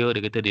tengok Slayer,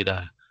 dia kata dia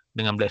dah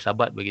dengan Black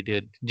Sabbath, bagi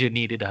dia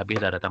journey dia dah habis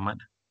dah tamat.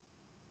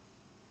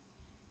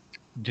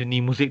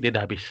 Journey muzik dia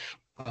dah habis.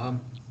 Faham.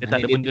 Dia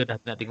tak ada benda dah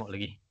nak tengok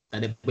lagi.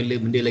 Tak ada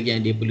benda lagi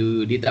yang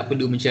dia tak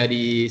perlu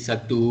mencari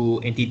satu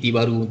entiti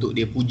baru untuk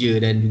dia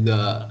puja dan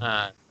juga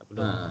Tak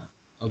perlu.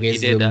 Okay,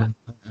 dia dah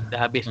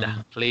habis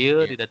dah.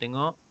 Slayer dia dah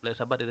tengok, Black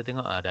Sabbath dia dah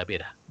tengok, dah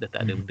habis dah. Dah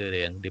tak ada benda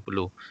yang dia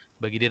perlu.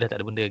 Bagi dia dah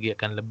tak ada benda lagi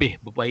akan lebih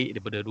berbaik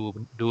daripada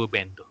dua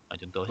band tu.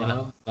 Contohnya lah.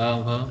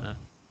 Faham.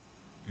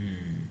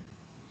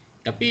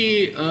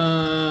 Tapi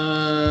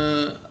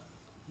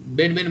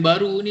band-band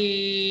baru ni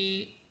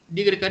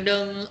dia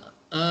kadang-kadang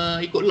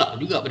ikut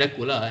luck juga pada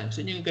aku lah.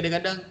 Maksudnya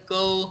kadang-kadang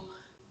kau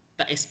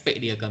tak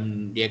expect dia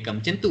akan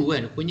macam tu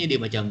kan. Rupanya dia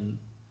macam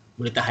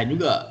boleh tahan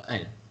juga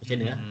kan. Macam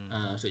mana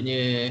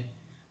maksudnya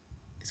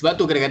sebab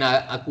tu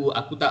kadang-kadang aku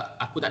tak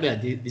ada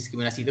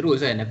diskriminasi terus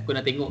kan. Aku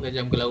kena tengok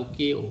macam kalau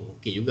okey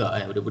juga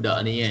kan budak-budak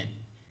ni kan.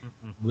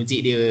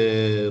 Muzik dia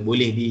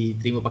boleh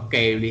diterima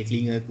pakai oleh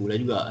telinga aku lah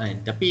juga kan.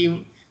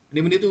 Tapi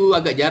benda-benda tu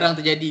agak jarang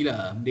terjadi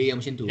lah. Benda yang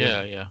macam tu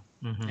kan.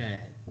 Kan?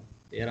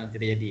 Jarang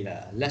terjadi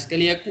lah. Last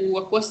kali aku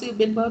rasa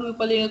band baru yang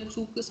paling aku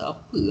suka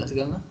siapa lah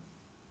sekarang lah.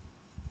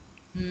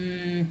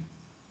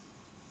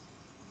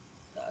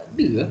 Tak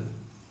ada lah.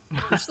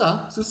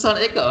 Susah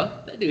nak cakap lah.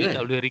 Tak ada kan.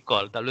 Tak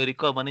boleh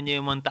recall maknanya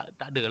memang tak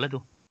ada lah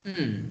tu.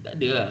 Tak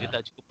ada lah. Dia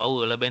tak cukup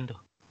power lah band tu.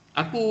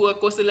 Aku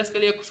rasa last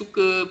kali aku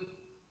suka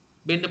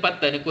band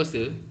tempatan aku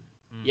rasa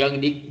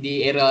yang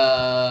di era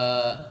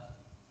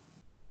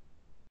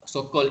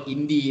so-called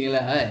indie ni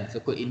lah kan.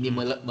 So-called indie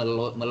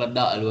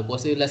meledak dulu. Aku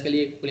rasa last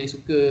kali aku paling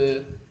suka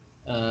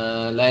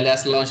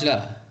Laila's Lounge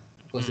lah.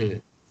 Aku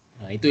rasa.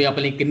 Itu yang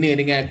paling kena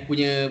dengan aku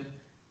punya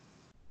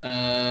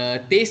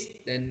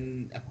taste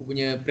dan aku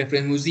punya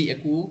preference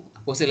muzik aku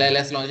rasa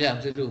Laila's Lounge lah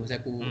masa tu.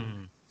 Masa aku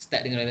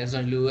start dengan Laila's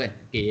Lounge dulu kan.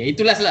 Okay, yang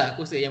itu last lah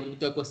aku rasa. Yang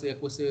betul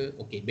aku rasa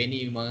okay, band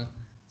ni memang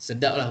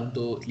sedap lah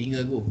untuk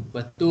telinga aku.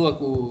 Lepas tu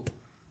aku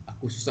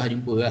susah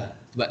jumpa lah.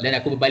 Sebab dan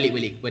aku berbalik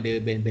kepada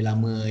band-band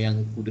lama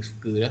yang aku dah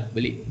suka lah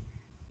balik.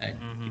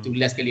 Itu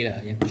last kali lah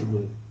yang aku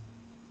cuba.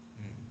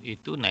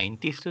 Itu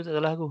 90s tu tak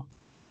salah aku.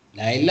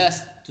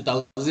 Laila's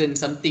 2000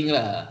 something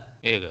lah.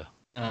 Ya ke?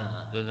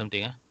 2000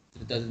 something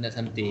 2000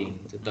 something,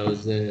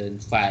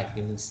 2005, 2006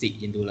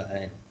 macam tu lah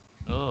kan.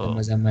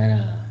 Zaman-zaman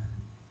lah.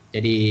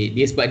 Jadi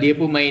sebab dia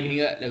pun main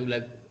juga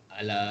lagu-lagu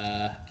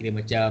alah kira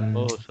macam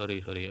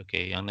sorry.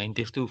 Okay, yang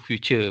 90s tu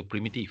Future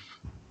Primitive.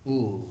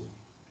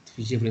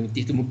 Future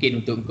Primitive tu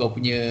mungkin untuk kau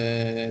punya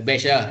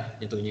batch lah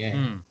contohnya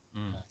kan.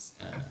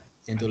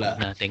 Macam tu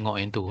lah. Nah, tengok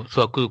yang tu.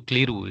 So aku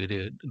keliru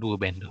dia dua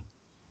band tu.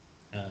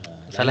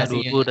 Salah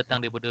dua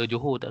datang daripada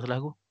Johor tak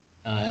salah aku.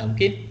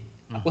 Mungkin.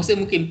 Aku rasa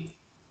mungkin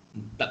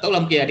tak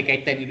tahulah mungkin ada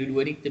kaitan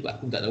dua-dua ni sebab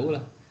aku tak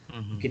tahulah.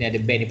 Mungkin ada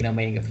band yang pernah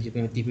main kat Future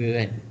Primitive ke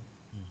kan.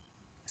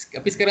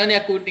 Tapi sekarang ni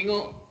aku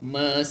tengok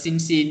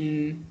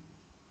scene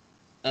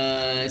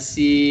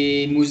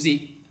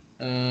muzik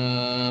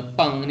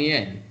punk ni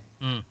kan.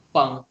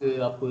 Punk ke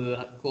apa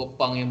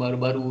hardcore punk yang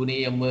baru-baru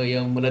ni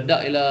yang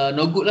meledak ialah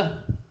No Good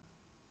lah.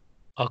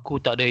 Aku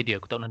tak ada idea,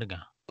 aku tak pernah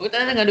dengar. Oh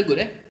tak pernah dengar No Good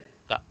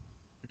Tak.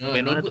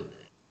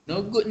 No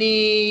Good ni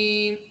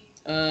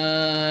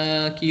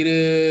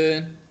kira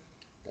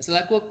tak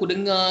salah aku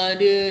dengar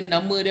dia,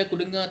 nama dia aku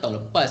dengar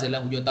tahun lepas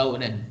dalam hujung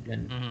tahun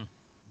kan.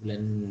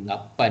 Bulan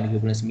 8 ke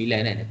bulan 9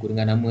 kan. Aku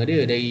dengar nama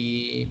dia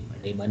dari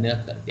mana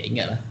tak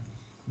ingat lah.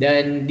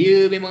 Dan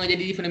dia memang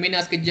jadi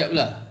fenomena sekejap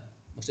lah.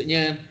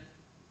 Maksudnya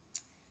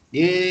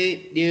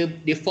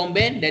dia form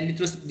band dan dia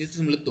terus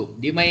meletup.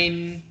 Dia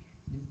main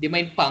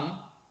punk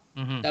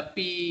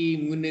tapi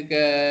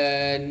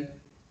menggunakan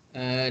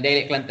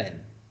dialek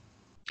Kelantan.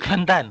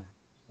 Kelantan,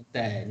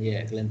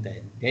 ya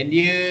Kelantan. Dan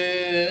dia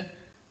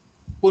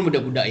pun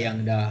budak-budak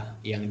yang dah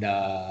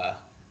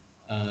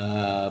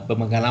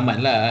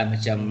berpengalaman lah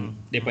macam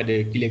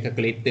daripada Killer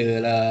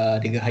Calculator lah,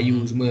 Tiga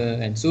Hayu semua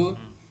kan. So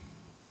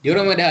dia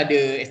orang memang dah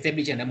ada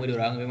establish nama dia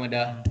orang, memang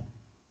dah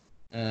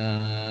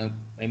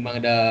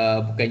memang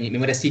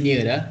dah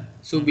senior dah.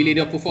 So bila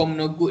dia perform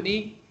No Good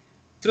ni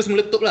terus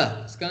meletup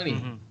lah sekarang ni.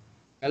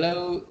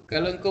 Kalau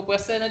kau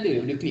perasan ada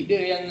video klip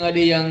dia yang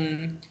ada yang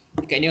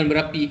dekat Neon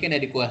Berapi kan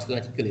ada kuas tu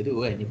artikel tu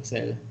kan, dia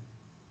pasal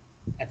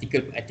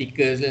artikel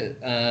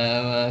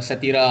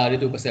satira dia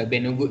tu pasal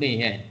band no good ni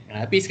kan.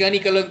 Tapi sekarang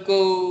ni kalau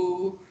kau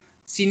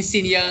scene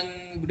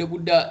yang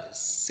budak-budak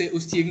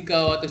seusia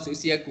kau atau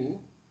seusia aku,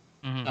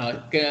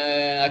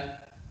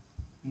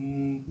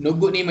 no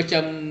good ni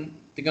macam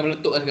tengah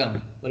meletup lah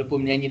sekarang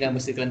walaupun menyanyi dalam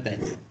bahasa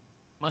Kelantan.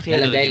 Masih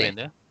ada lagi band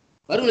dia?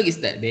 Baru lagi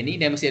start band ni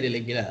dan masih ada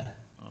lagi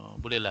lah.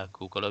 Boleh lah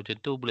aku. Kalau macam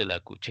tu boleh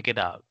lah aku. Check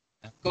it out.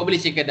 Kau boleh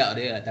check it out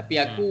dia lah.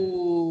 Tapi aku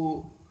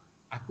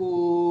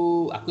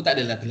tak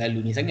adalah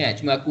terlalu ni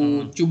sangat. Cuma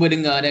aku cuba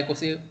dengar dan aku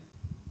rasa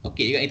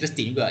okey juga,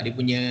 interesting juga. Dia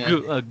punya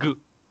good.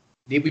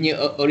 Dia punya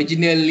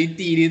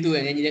originality dia tu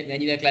kan,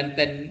 nyanyi dalam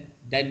Kelantan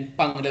dan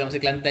punk dalam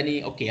bahasa Kelantan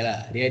ni okey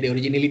lah. Dia ada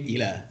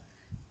originality lah.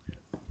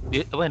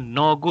 Dia apa?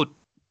 No good.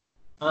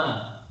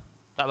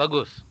 Tak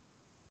bagus.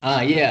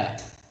 Ya. Yeah.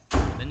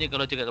 Sebenarnya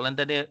kalau cakap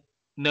Kelantan dia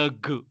no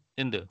good.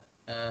 Macam tu.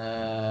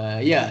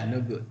 Ya, no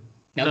good.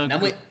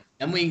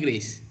 Nama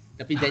Inggeris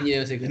tapi nyanyi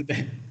dalam bahasa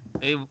Kelantan.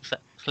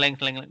 Slang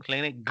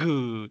ni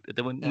good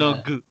ataupun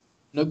no good.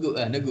 No good.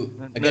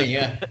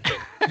 Agaknya lah.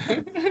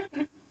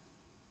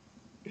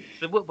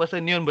 Sebut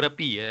pasal Neon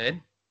Berapi kan.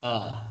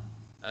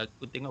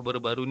 Aku tengok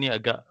baru-baru ni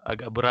agak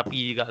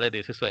berapi juga lah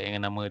dia, sesuai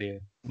dengan nama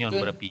dia. Neon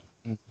Berapi.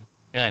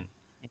 Kan?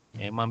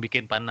 Memang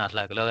bikin panas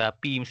lah. Kalau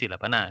api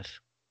mestilah panas.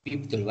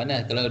 Api betul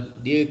panas. Kalau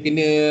dia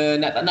kena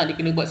tak nak dia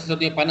kena buat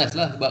sesuatu yang panas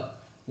lah, sebab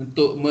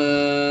untuk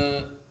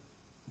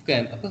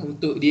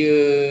untuk dia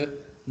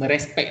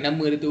merespek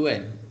nama dia tu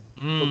kan.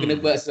 Kau kena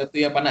buat sesuatu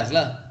yang panas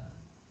lah.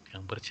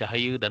 Yang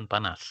bercahaya dan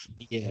panas.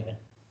 Ya.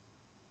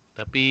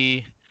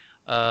 Tapi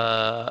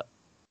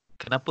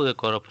kenapa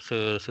kau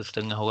rasa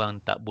setengah orang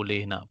tak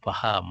boleh nak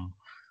faham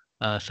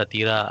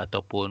satira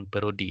ataupun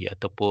parodi,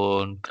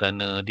 ataupun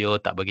kerana dia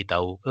tak bagi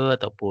tahu ke,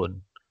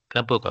 ataupun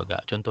kenapa kau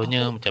agak?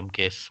 Contohnya macam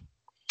kes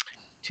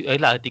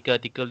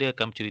artikel-artikel dia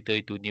akan cerita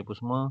itu ni pun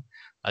semua.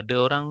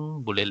 Ada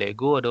orang boleh let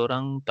go, ada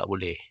orang tak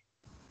boleh.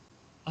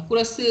 Aku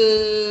rasa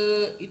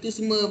itu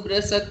semua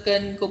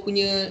berdasarkan kau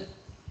punya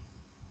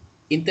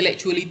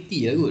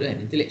intellectuality lah kot kan.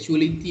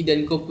 Intellectuality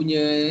dan kau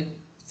punya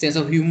sense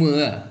of humor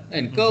lah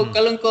kan.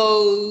 Kalau kau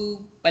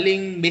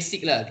paling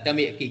basic lah, kita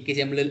ambil kes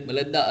yang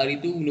meledak hari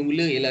tu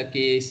mula-mula ialah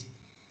kes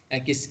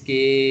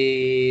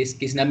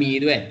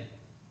Nami tu kan.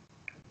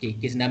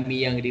 Kes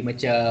Nami yang dia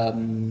macam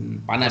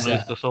panas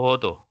lah.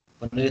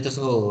 Penulis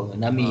tersohor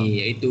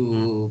Nami, iaitu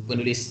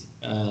penulis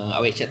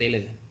awet Chat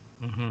Taylor.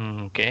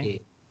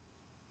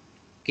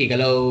 Okay,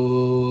 kalau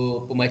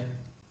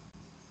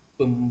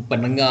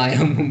pendengar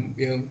yang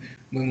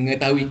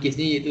mengetahui kes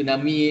ni, iaitu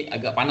Nami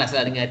agak panas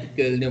lah dengan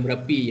artikel Neon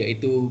Berapi,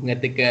 iaitu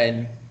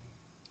mengatakan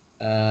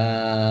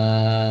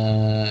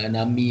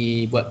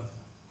Nami buat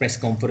press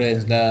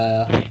conference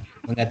lah,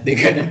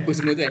 mengatakan apa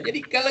semua tu kan.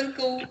 Jadi kalau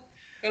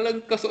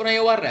kau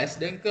seorang yang waras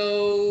dan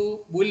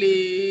kau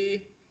boleh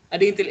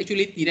ada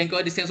intellectuality dan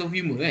kau ada sense of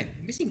humor kan,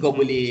 mesti kau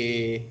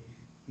boleh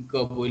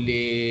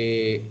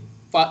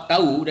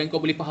tahu dan kau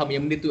boleh faham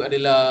yang benda tu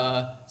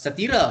adalah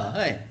satira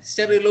kan,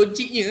 secara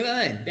logiknya lah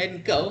kan.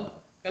 Dan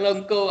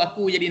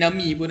aku jadi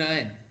Nami pun lah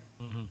kan,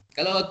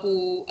 kalau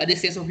aku ada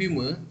sense of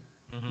humor,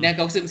 dan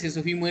aku rasa sense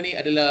of humor ni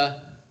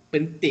adalah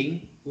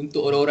penting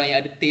untuk orang-orang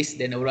yang ada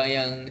taste dan orang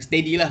yang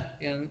steady lah,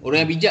 yang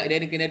orang yang bijak,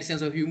 dia kena ada sense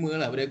of humor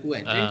lah pada aku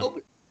kan. Dan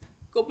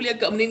kau boleh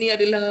agak benda ni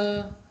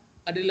adalah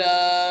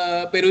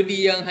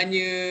parodi yang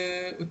hanya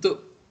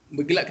untuk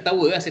bergelak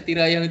ketawa lah,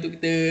 satira yang untuk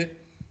kita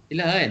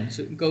yelah kan,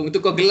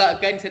 untuk kau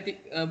gelakkan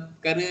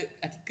perkara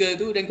artikel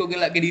tu dan kau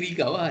gelakkan diri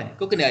kau lah kan.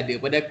 Kau kena ada,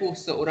 pada aku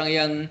seseorang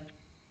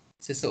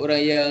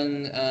yang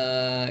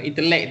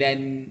intelek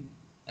dan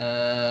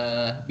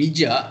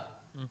bijak,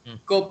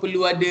 kau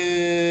perlu ada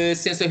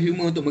sense of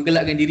humor untuk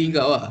menggelakkan diri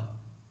kau lah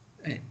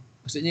kan.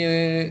 Maksudnya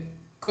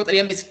kau tak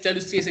boleh ambil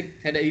terlalu serius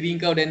terhadap diri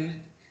kau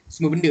dan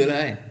semua benda lah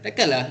kan.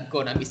 Takkanlah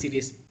kau nak ambil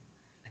serius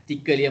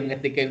artikel yang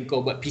mengatakan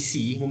kau buat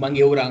PC,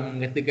 memanggil orang,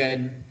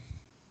 mengatakan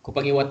kau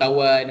panggil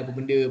wartawan apa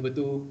benda, lepas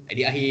tu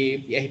di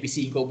akhir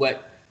PC kau buat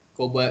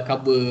cover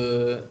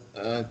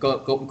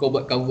kau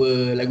buat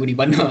cover lagu di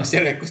Bana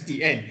secara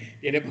akustik kan.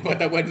 Dia ada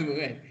wartawan semua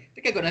kan.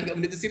 Takkan kau nak anggap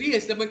benda tu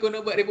serius sampai kau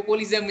nak buat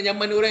repopulism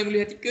menyaman orang yang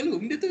menulis artikel tu.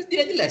 Benda tu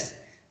tidak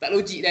jelas, tak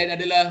logik dan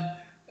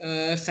adalah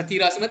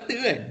satira semata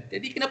kan.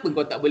 Jadi kenapa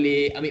kau tak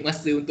boleh ambil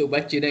masa untuk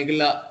baca dan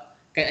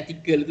gelakkan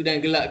artikel tu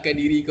dan gelakkan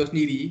diri kau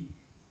sendiri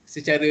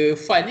secara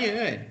funnya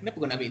kan? Kenapa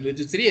kau nak ambil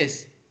benda tu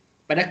serius?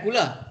 Pada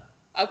akulah,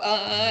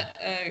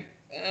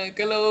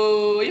 kalau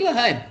yelah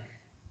kan,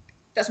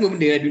 tak semua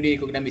benda dalam dunia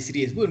kau kena ambil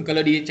serius pun. Kalau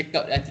dia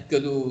cakap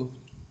artikel tu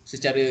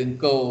secara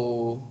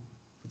kau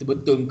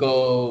betul-betul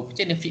kau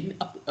macam mana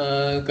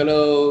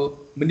kalau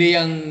benda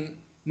yang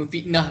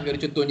memfitnah, kalau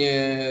contohnya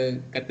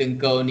kata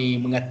kau ni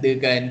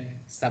mengatakan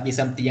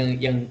something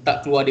yang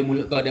tak keluar dari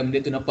mulut kau dan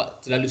benda tu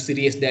nampak terlalu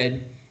serius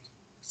dan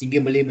sehingga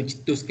boleh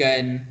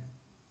mencetuskan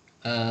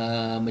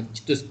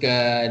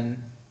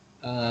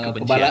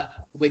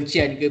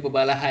kebencian ke,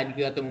 pembalahan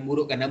ke, atau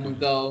memburukkan nama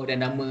kau dan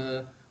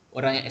nama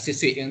orang yang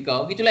associate dengan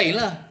kau, itu lain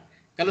lah.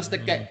 Kalau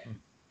setakat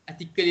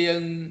artikel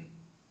yang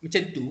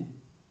macam tu,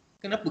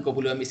 kenapa kau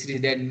perlu ambil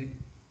serius dan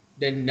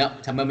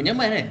nak sampai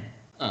menyaman kan?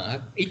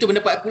 Itu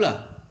pendapat aku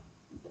lah.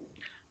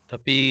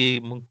 Tapi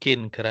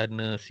mungkin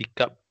kerana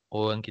sikap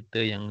orang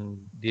kita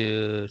yang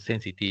dia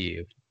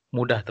sensitif,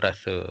 mudah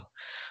terasa.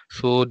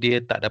 So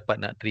dia tak dapat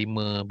nak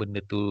terima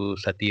benda tu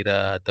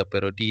satira atau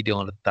parodi, dia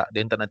orang letak,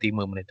 dia tak nak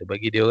terima benda tu.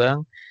 Bagi dia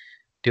orang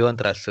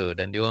terasa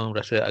dan dia orang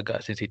rasa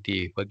agak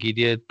sensitif. Bagi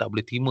dia tak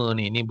boleh terima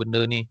ni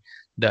benda ni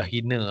dah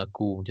hina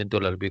aku, macam tu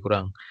lah lebih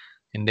kurang.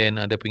 And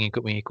then ada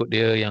pengikut-pengikut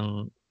dia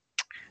yang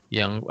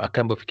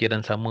akan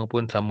berfikiran sama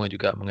pun sama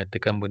juga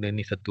mengatakan benda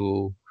ni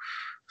satu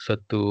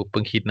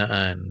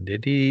penghinaan.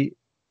 Jadi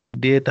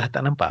dia tak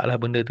nampak lah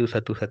benda tu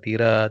satu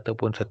satira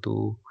ataupun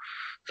satu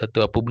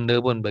apa benda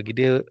pun. Bagi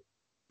dia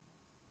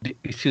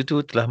isu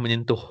tu telah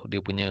menyentuh dia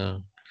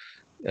punya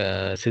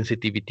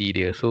sensitivity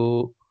dia.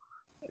 So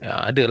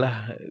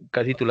adalah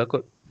kat situ lah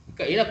kot.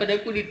 Yelah pada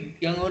aku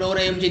yang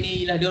orang-orang yang macam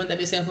ni lah, dia orang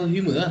tak ada sense of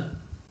humor lah.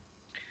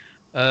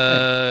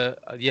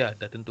 Ya,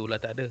 dah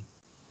tentulah tak ada.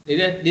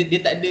 Dia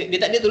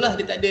tak ada tu lah,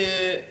 dia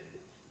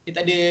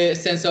tak ada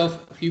sense of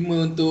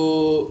humor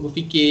untuk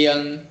berfikir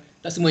yang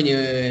tak semuanya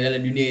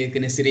dalam dunia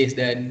kena serius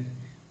dan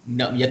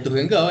nak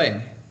menjatuhkan kau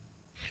kan.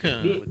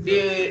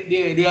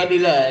 Dia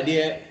adalah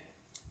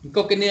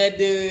kau kena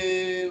ada,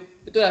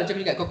 betul lah macam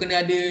cakap, kau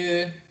kena ada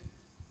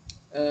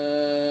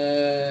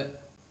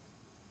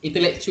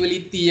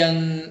intellectuality yang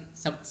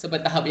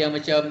sampai tahap yang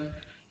macam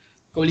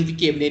kau boleh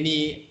fikir benda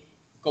ni,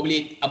 kau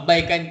boleh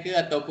abaikan ke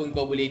ataupun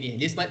kau boleh ni.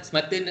 Dia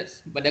semata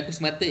pada aku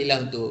semata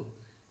ialah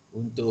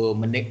untuk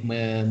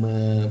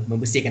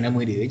membersihkan nama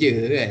dia je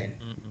kan.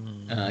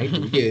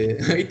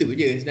 Itu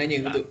je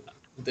sebenarnya,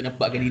 untuk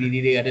nampakkan diri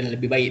dia adalah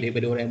lebih baik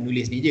daripada orang yang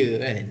menulis ni je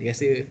kan. Dia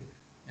rasa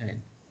kan,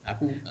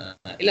 aku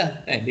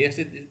ialah kan, dia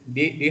rasa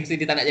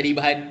dia tak nak jadi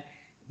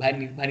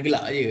bahan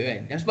gelak je kan.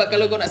 Dan sebab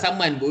kalau kau nak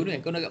saman pun kan,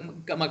 kau nak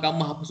kat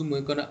mahkamah apa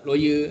semua, kau nak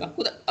lawyer,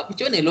 aku tak,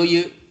 macam mana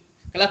lawyer,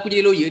 kalau aku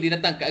jadi lawyer, dia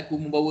datang kat aku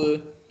membawa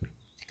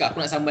cakap aku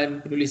nak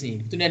saman penulis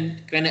ni, itu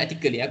dan kerana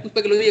artikel ni, aku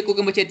sebagai lawyer aku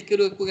akan baca artikel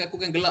tu, aku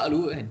akan gelak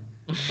dulu kan.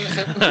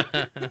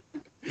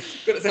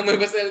 Kau nak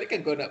saman pasal kan,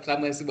 kau nak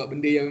saman sebab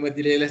benda yang memang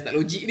jelas tak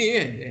logik ni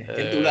kan.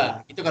 Macam tu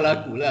lah, itu kalau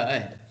aku lah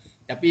kan.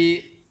 Tapi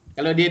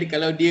kalau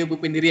dia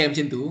berpendirian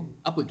macam tu,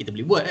 apa kita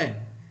boleh buat kan.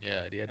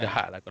 Ya, dia ada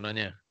hak lah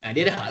kononnya.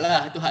 Dia ada hak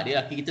lah, itu hak dia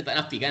lah. Kita tak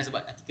nafikan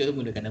sebab artikel tu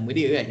menggunakan nama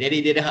dia kan. Jadi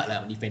dia ada hak lah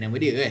defend nama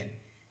dia kan.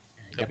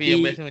 Tapi yang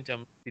biasa macam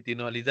Siti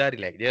Nurhaliza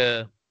relax je.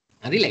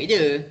 Relax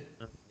je.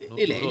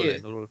 Relax je.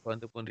 Nurul Fuan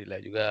tu pun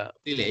relax juga.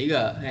 Relax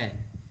juga kan.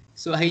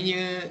 So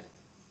akhirnya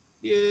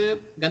dia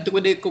gantung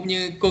pada kau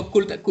punya, kau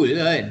cool tak cool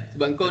lah kan.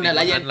 Sebab kau nak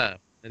layan lah.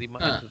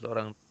 Penerimaan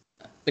seseorang.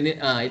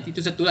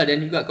 Itu satu lah. Dan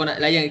juga kau nak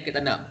layan ke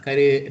tak nak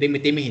perkara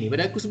remeh-temeh ni.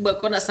 Pada aku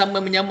sebab kau nak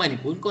saman menyaman ni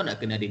pun kau nak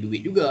kena ada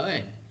duit juga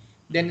kan.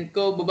 Dan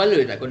kau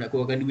berbaloi tak kau nak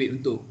keluarkan duit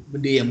untuk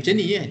benda yang macam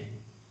ni kan.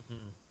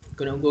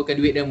 Kau nak keluarkan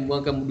duit dan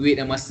membuangkan duit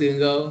dan masa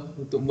kau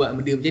untuk buat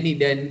benda macam ni.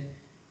 Dan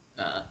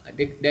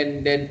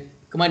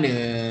ke mana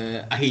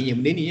akhirnya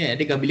benda ni kan.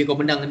 Adakah bila kau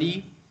menang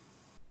ni,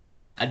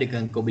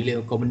 adakah bila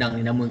kau menang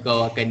ni nama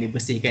kau akan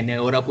dibersihkan dan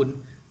orang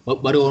pun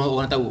baru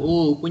orang tahu,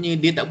 oh punya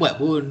dia tak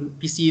buat pun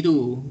PC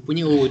tu,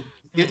 punya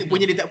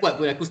dia tak buat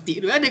pun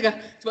akustik tu. Adakah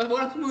sebab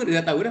orang semua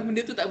dah tahu dah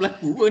benda tu tak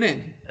berlaku pun kan.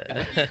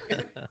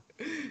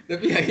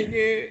 Tapi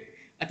akhirnya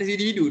atas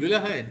individu tu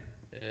lah kan.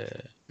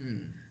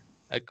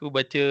 Aku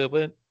baca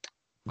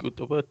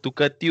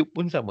tukar tiup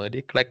pun sama,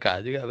 dia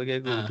kelakar juga bagi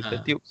aku. Tukar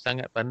tiup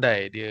sangat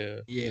pandai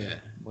dia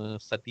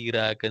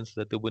mensatirakan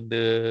sesuatu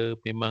benda.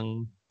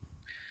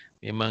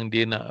 Memang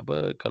dia nak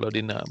kalau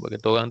dia nak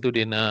berkata orang tu,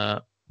 dia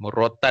nak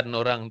merotan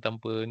orang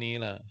tanpa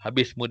ni lah.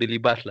 Habis semua dia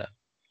libas lah.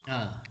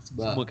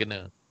 Sebab semua kena.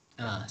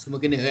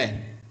 Semua kena kan.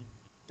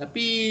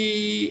 Tapi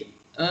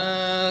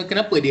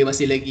kenapa dia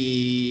masih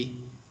lagi,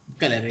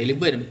 bukanlah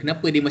relevan,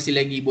 kenapa dia masih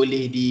lagi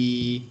boleh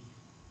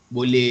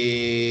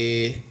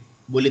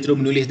terus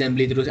menulis dan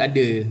boleh terus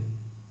ada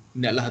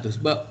hendaklah tu.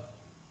 Sebab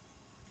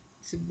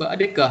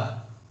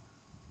adakah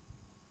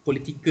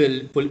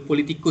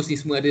politikus ni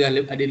semua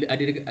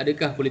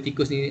adakah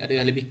politikus ni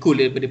adalah lebih cool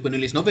daripada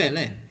penulis novel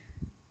kan?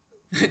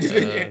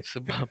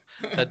 Sebab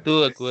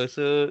satu, aku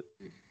rasa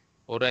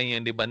orang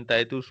yang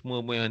dibantai tu semua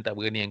yang tak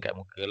berani angkat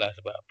muka lah.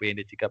 Sebab apa yang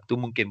dia cakap tu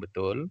mungkin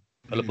betul,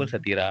 walaupun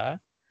satira.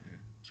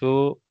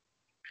 So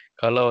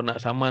kalau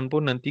nak saman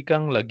pun nanti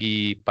kan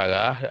lagi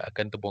parah,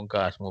 akan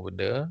terbongkar semua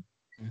benda.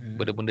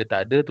 Benda-benda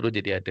tak ada terus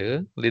jadi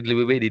ada.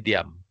 Lebih baik dia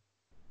diam.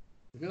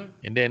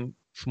 And then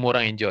semua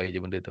orang enjoy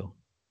je benda tu.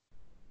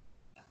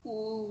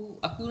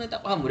 Aku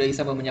tak faham dari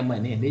sabar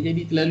menyaman ni. Dia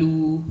jadi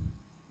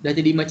dah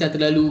jadi macam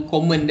terlalu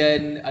common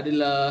dan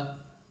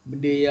adalah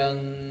benda yang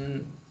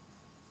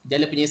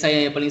jalan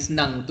penyelesaian yang paling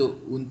senang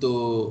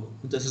untuk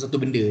sesuatu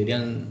benda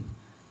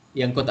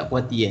yang kau tak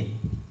puas hati kan.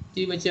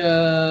 Jadi macam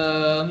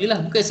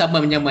yalah, bukan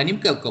sabar menyaman ni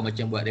bukan kau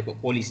macam buat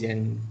report polis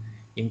yang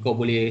kau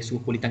boleh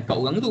suruh polis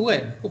tangkap orang tu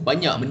kan. Kau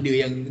banyak benda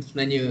yang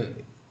sebenarnya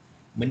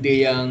benda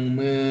yang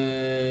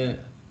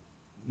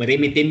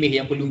meremeh-temeh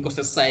yang perlu kau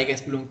selesaikan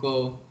sebelum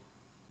kau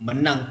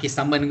menang kes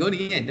saman kau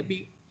ni kan.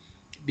 Tapi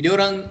bila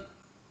orang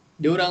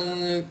dia orang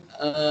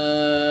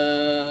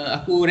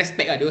aku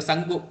respect lah, dia orang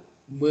sanggup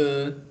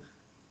me-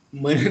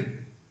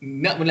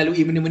 nak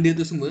melalui benda-benda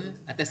tu semua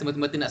atas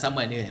semata-mata nak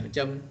saman dia kan.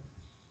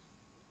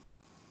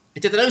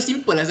 Macam terlalu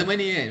simple lah zaman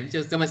ni kan.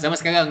 Macam zaman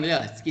sekarang je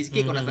lah.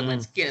 Sikit-sikit kau nak saman,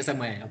 sikit nak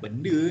saman. Apa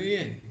benda ni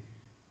kan.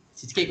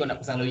 Sikit-sikit kau nak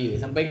pasang lawyer.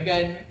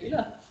 Sampaikan,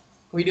 yelah,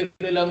 kau hidup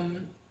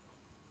dalam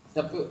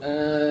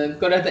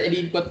kau dah tak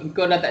jadi,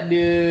 kau dah tak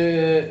ada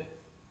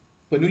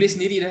penulis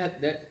sendiri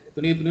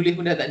penulis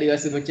pun dah tak ada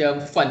rasa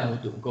macam fun lah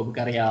untuk kau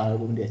berkarya apa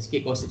benda.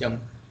 Sikit kau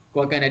macam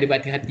kau akan ada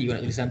berhati-hati, kau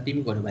nak tulis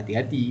something kau ada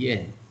berhati-hati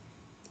kan.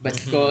 Sebab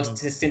kau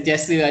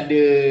sentiasa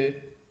ada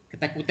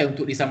ketakutan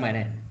untuk disaman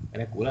kan.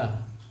 Pada aku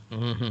lah.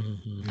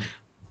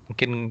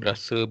 Mungkin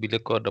rasa bila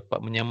kau dapat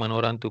menyaman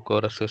orang tu,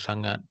 kau rasa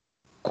sangat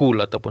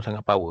cool ataupun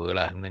sangat power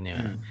lah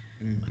sebenarnya.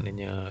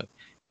 Maknanya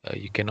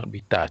you cannot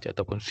be touched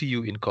ataupun see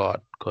you in court.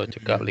 Kau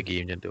cakap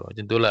lagi macam tu.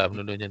 Macam tu lah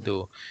benda-benda macam tu.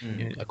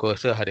 Aku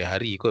rasa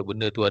hari-hari kot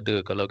benda tu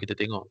ada kalau kita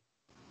tengok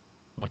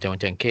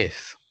macam-macam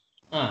kes.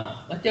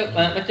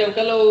 Macam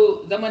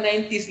kalau zaman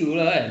 90s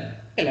dulu lah kan.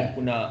 Takkanlah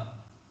aku nak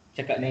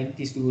cakap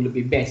 90s tu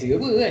lebih best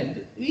ke apa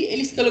kan. At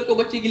least kalau kau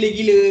baca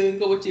gila-gila,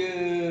 kau baca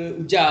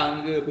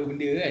Ujang ke apa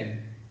benda kan.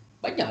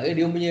 Banyak ke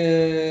dia punya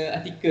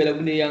artikel lah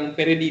benda yang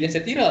parody dan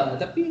satira.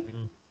 Tapi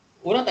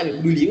orang tak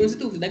peduli pun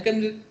situ.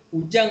 Sedangkan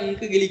Ujang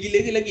ke gila-gila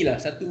ke lagi lah.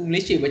 Satu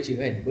Malaysia baca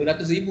kan.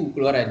 Beratus ribu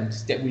keluaran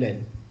setiap bulan.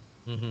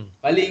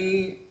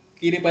 Paling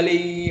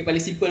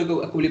simple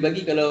aku boleh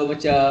bagi kalau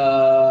macam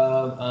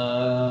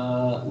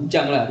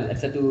Ujang lah.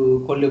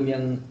 Satu kolom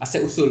yang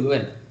asal usul tu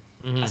kan.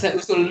 Asal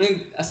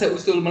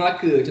usul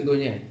Melaka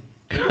contohnya.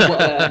 Aku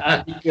buat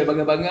artikel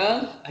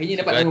bangang-bangang,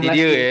 akhirnya dapat nama Melaka.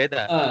 Dia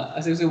tak?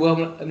 Asal usul buah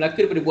Melaka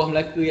daripada buah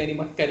Melaka yang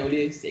dimakan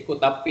oleh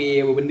seekor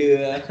tapir apa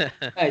benda.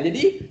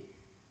 Jadi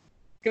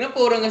kenapa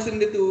orang rasa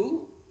benda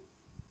tu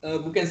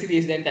bukan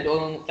serius dan tak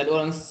ada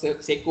orang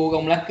seekor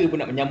orang Melaka pun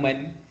nak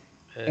menyaman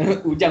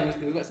Ujang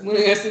tu. Sebab semua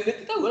rasa benda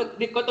tu tahu lah,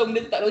 kau tahu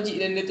benda tu tak logik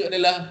dan benda tu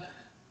adalah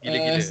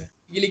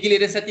gila-gila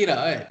dan satira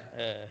kan.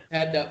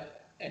 Terhadap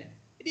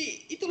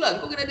jadi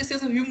itulah, kau kena ada sense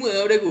of humor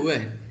lah pada aku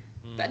kan.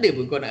 Tak ada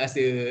pun kau nak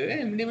rasa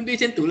kan, benda-benda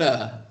macam tu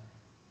lah.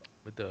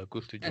 Betul,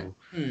 aku setuju.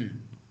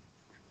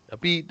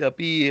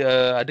 Tapi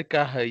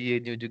adakah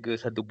ianya juga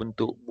satu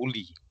bentuk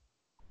bully?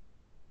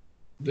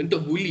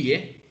 Bentuk bully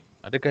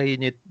Adakah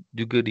ianya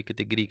juga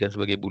dikategorikan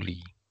sebagai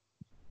bully?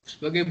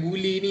 Sebagai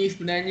bully ni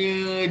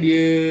sebenarnya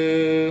dia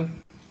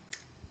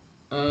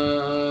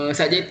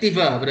subjektif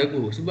lah pada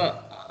aku. Sebab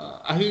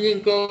akhirnya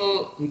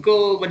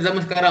kau pada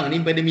zaman sekarang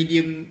ni, pada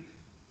medium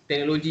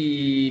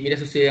teknologi media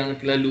sosial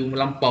yang terlalu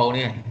melampau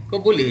ni kan,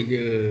 kau boleh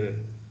je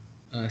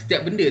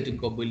setiap benda tu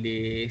kau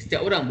boleh,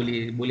 setiap orang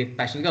boleh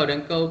touch kau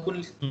dan kau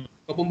pun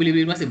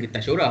boleh masa boleh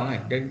touch orang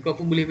kan, dan kau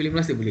pun boleh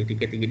masa boleh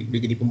dikategori dia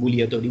jadi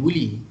pembuli atau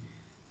dibuli.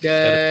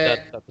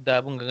 Dan tak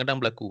sedar pun kadang-kadang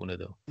berlaku benda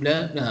tu.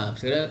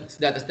 Sedar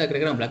tak sedar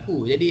kadang-kadang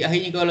berlaku. Jadi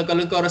akhirnya kalau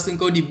kau rasa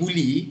kau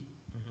dibuli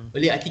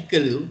oleh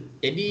artikel tu,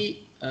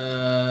 jadi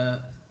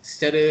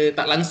secara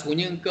tak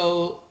langsungnya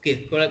kau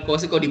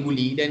rasa kau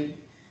dibuli, dan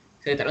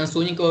secara tak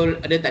langsungnya kau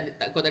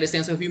tak ada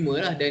sense of humor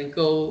lah, dan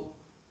kau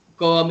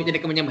ambil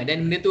tindakan menyaman,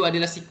 dan benda tu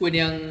adalah sekuen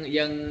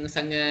yang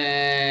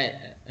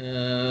sangat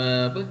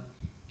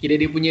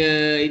kira dia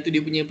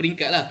punya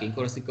peringkat lah.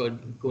 Kau rasa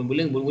kau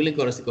mula-mula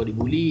kau rasa kau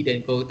dibuli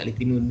dan kau tak boleh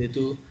terima benda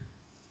tu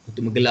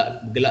untuk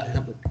bergelak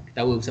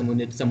ketawa bersama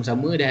benda tu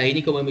sama-sama, dan hari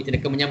ni kau ambil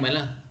tindakan menyaman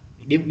lah.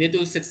 Benda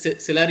tu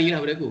selari lah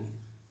pada aku.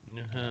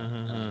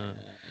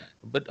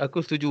 But aku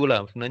setuju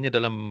lah. Sebenarnya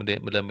dalam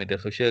media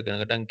sosial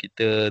kadang-kadang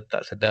kita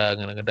tak sedar,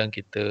 kadang-kadang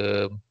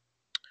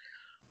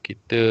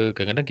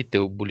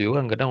kita bully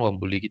orang, kadang orang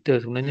bully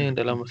kita. Sebenarnya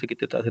dalam masa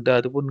kita tak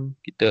sedar tu pun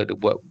kita ada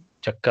buat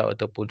cakap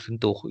ataupun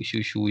sentuh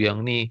isu-isu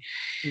yang ni.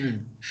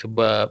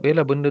 Sebab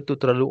yalah benda tu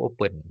terlalu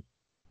open.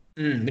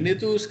 Benda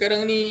tu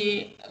sekarang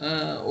ni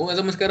orang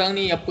zaman sekarang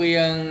ni apa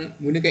yang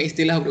gunakan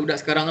istilah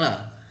budak-budak sekarang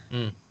lah.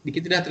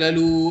 Kita dah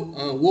terlalu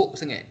woke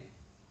sangat.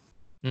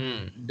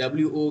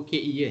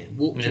 W-O-K-E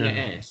woke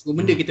sangat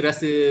semua benda kita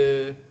rasa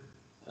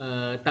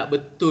tak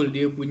betul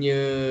dia punya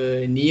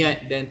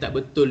niat, dan tak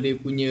betul dia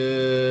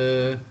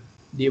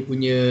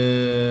punya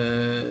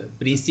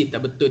prinsip,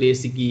 tak betul dari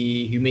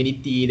segi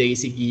humanity, dari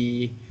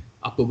segi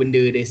apa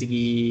benda, dari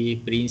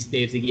segi prinsip,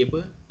 dari segi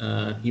apa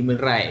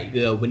human right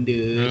ke apa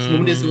benda,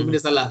 semua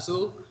benda salah.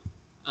 So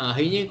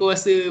akhirnya kau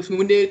rasa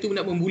semua benda tu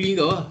nak membuli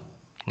kau lah.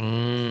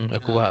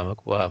 Aku faham.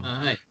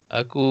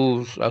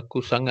 Aku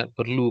sangat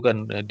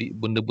perlukan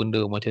benda-benda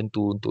macam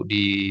tu untuk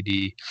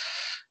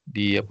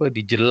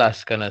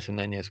dijelaskan lah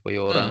sebenarnya, supaya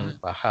orang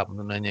faham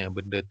sebenarnya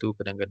benda tu.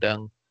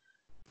 Kadang-kadang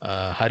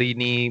hari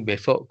ni,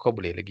 besok kau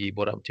boleh lagi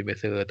borak macam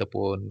biasa,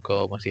 ataupun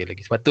kau masih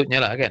lagi sepatutnya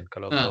lah kan,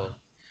 kalau kau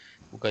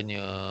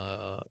bukannya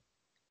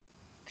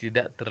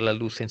tidak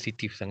terlalu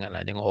sensitif sangat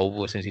lah, jangan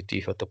over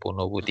sensitif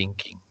ataupun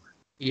overthinking.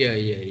 Ya.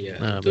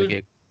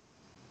 Betul.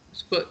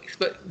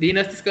 sebab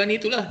dinasti sekarang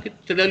ni itulah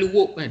terlalu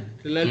woke kan.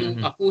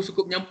 Terlalu aku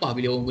suka menyampah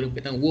bila orang guna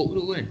perkataan woke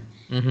tu kan.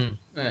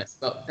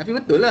 Sebab tapi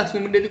betul lah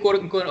semua benda tu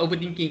kau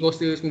overthinking, kau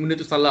rasa semua benda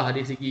tu salah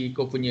dari segi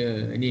kau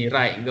punya ni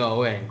right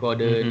kau kan. Kau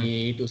ada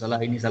ni itu salah,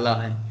 ini salah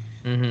kan.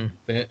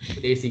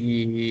 Dari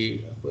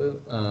segi apa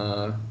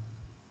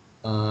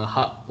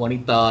hak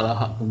wanita lah,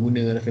 hak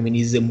pengguna lah,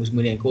 feminism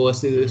semua ni. Kau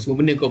rasa semua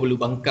benda kau perlu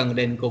bangkang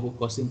dan kau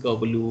rasa kau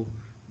perlu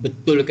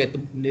betulkan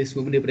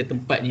semua benda pada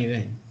tempatnya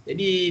kan.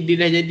 Jadi dia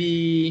dah jadi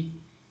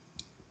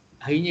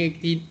akhirnya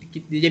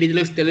kita jadi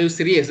terlalu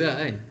serius lah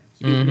kan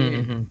hidup ni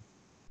kan.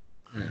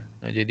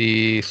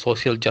 Jadi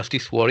social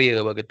justice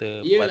warrior apa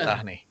kata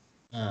patah ni.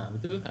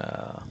 Betul.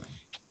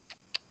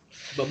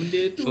 Sebab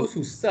benda tu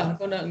susah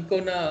kau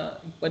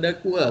nak pada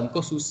aku lah, kau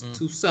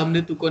susah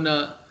benda tu, kau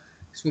nak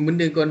semua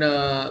benda kau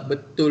nak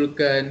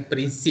betulkan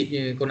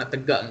prinsipnya, kau nak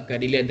tegakkan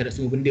keadilan terhadap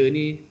semua benda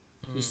ni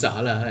susah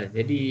lah kan.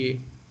 Jadi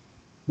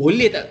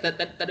boleh tak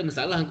ada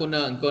masalah kau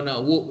nak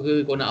woke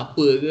ke, kau nak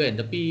apa ke kan,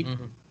 tapi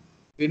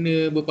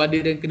kena berpada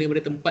dan kena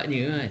pada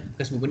tempatnya kan.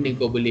 Bukan semua benda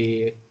kau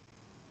boleh.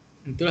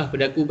 Itulah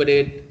pada aku,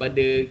 pada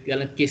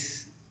dalam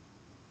kes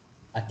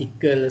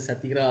artikel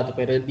satira atau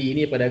parodi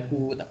ni, pada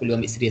aku tak perlu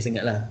ambil serius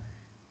sangat lah.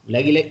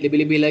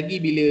 Lebih-lebih lagi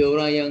bila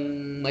orang yang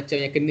macam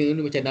yang kena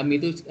tu, macam Nami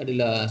tu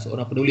adalah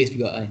seorang penulis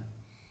juga kan,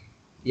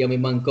 yang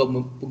memang kau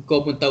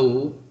pun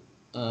tahu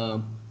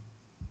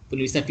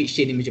penulisan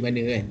fiksyen ni macam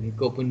mana kan.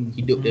 Kau pun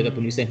hidup dalam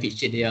penulisan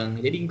fiksyen yang,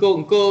 jadi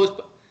kau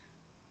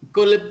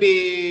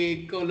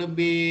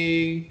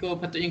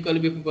patutnya kau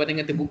lebih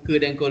berpandangan terbuka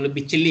dan kau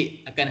lebih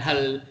celik akan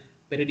hal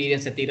parodi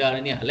dan satira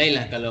ni.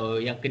 Lainlah kalau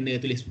yang kena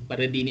tulis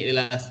parodi ni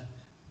adalah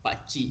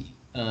pakcik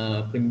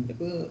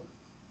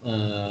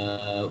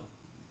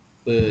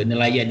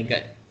penelayan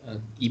dekat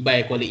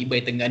Kuala Ibai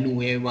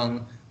Terengganu yang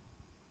memang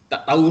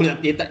tak tahu,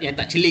 dia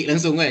tak celik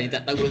langsung kan, dia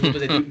tak tahu langsung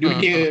pasal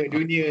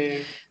dunia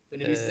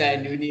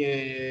penulisan,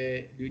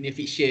 dunia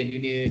fiksyen,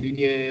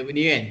 dunia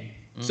ni kan.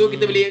 So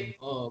kita boleh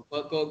kau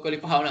boleh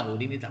faham lah,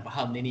 dia ni tak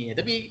faham dia ni.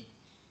 Tapi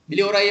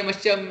bila orang yang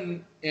macam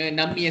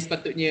Nami yang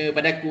sepatutnya,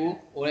 pada aku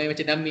orang yang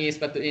macam Nami yang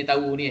sepatutnya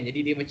tahu ni kan, jadi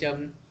dia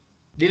macam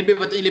dia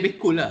patutnya lebih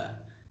cool lah.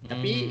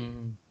 Tapi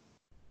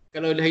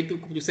kalau dah itu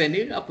keputusan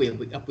dia, apa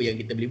yang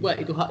kita boleh buat,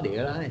 itu hak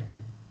dia lah kan.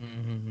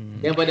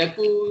 Yang pada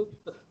aku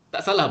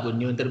tak salah pun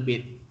dia orang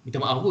terbit minta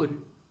maaf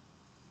pun.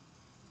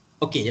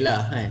 Okey je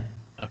lah kan.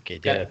 Okey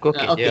je. Aku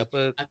okey je,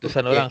 apa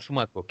keputusan orang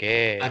semua aku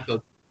okey.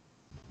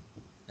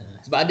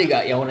 Sebab ada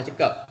tak yang orang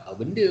cakap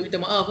benda minta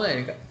maaf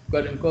kan,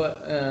 kau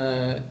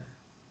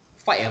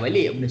fight lah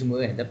balik benda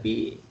semua kan.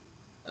 Tapi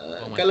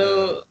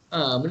kalau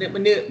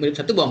benda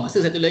satu buang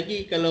masa, satu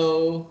lagi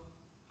kalau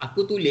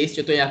aku tulis,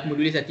 contohnya aku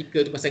menulis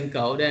artikel tu pasal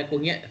kau dan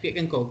aku ingat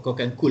kan kau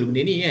akan cool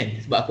benda ni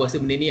kan, sebab aku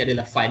rasa benda ni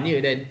adalah fun je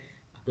dan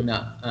aku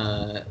nak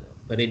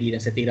parodi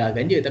dan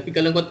satirakan je. Tapi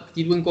kalau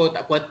tiba-tiba kau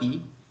tak puas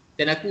hati,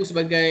 dan aku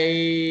sebagai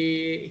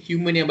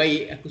human yang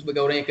baik, aku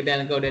sebagai orang yang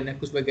kenal kau dan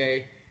aku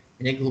sebagai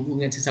menjaga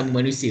hubungan sesama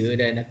manusia,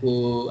 dan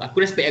aku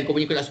respect kau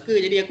punya kau tak suka,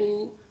 jadi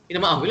aku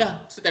minta maaf je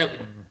lah. So tak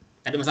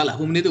ada masalah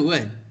pun benda tu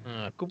kan.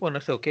 Aku pun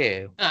rasa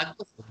okey.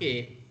 Aku rasa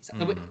okey.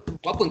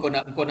 Apa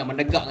kau nak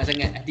menegakkan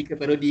sangat artikel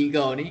parodi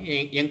kau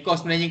ni, yang kau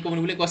sebenarnya kau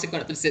mula-mula kau rasa kau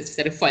nak tulis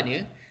secara fun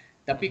je,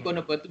 tapi kau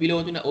nak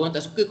bila orang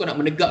tak suka, kau nak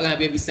menegakkan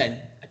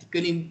habis-habisan.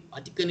 Artikel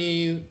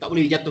ni tak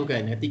boleh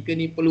dijatuhkan, artikel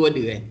ni perlu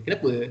ada kan.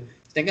 Kenapa?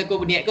 Sedangkan kau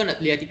berniat kau nak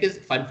tulis artikel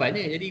fun-fun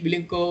je. Jadi bila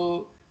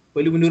kau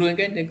perlu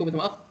menurunkan dan kau minta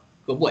maaf,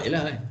 kau buat je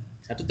lah kan.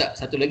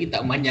 Satu lagi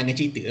tak memanjangkan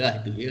cerita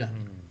lah, itu je lah.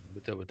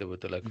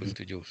 Betul aku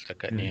setuju.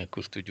 Setakat ni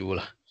aku setuju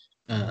lah.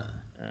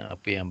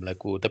 Apa yang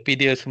berlaku. Tapi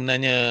dia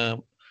sebenarnya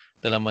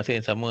dalam masa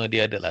yang sama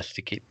dia adalah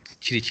sedikit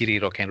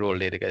ciri-ciri rock and roll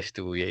dia dekat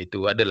situ,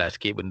 iaitu adalah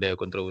sikit benda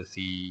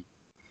kontroversi.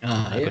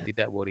 Kalau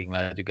tidak boring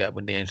lah juga,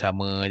 benda yang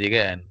sama je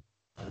kan.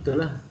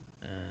 Betul lah.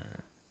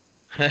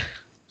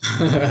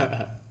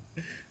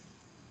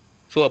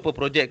 So apa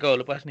projek kau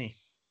lepas ni?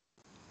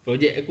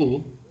 Projek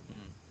aku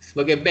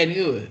sebagai band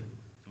ke?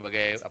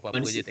 Sebagai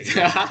apa-apa je tak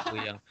kira.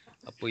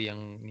 Apa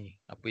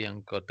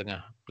yang kau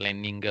tengah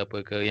planning ke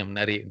apa ke yang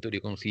menarik untuk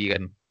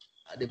dikongsikan?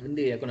 Ada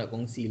benda yang aku nak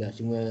kongsi lah,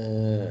 cuma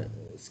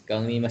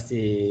sekarang ni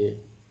masih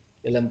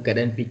dalam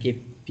keadaan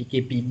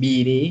PKPB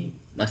ni,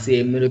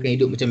 masih meneruskan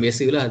hidup macam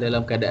biasa lah,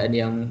 dalam keadaan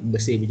yang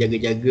bersih,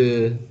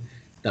 berjaga-jaga,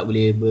 tak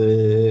boleh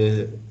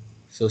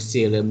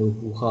bersosial dan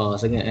berhuha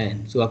sangat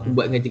kan. So aku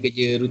buat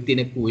kerja-kerja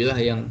rutin aku je lah,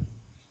 yang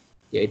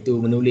iaitu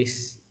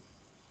menulis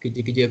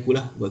kerja-kerja aku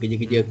lah, buat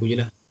kerja-kerja aku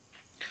je lah.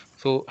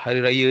 So hari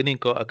raya ni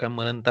kau akan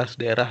merentas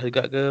daerah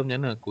juga ke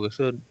macam mana? Aku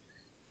rasa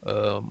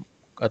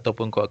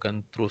ataupun kau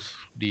akan terus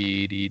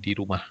di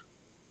rumah?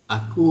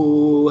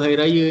 Aku hari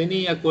raya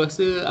ni aku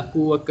rasa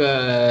aku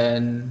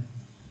akan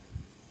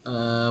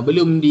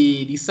belum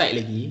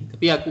decide lagi.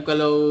 Tapi aku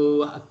kalau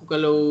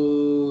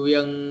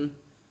yang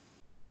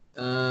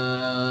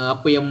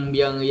apa yang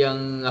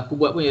aku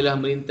buat pun ialah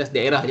melintas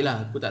daerah je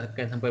lah. Aku tak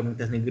akan sampai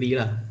melintas negeri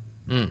lah.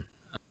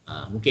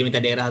 Mungkin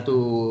melintas daerah tu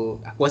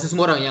aku rasa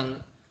semua orang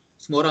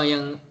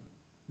yang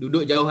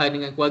duduk jauhan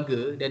dengan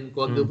keluarga, dan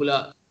keluarga pula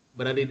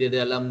berada di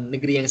dalam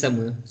negeri yang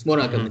sama, semua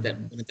orang akan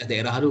menentas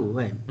daerah tu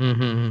kan.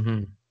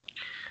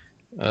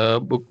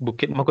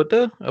 Bukit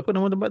Mahkota, apa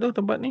nama tempat tu?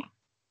 Tempat ni?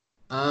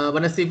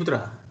 Bandar Seri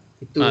Putra.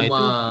 Itu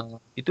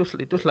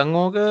Itu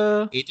Selangor ke?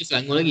 Itu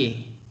Selangor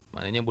lagi.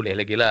 Maknanya boleh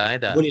lagi lah,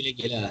 tak? Boleh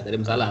lagi lah, tak ada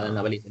masalah.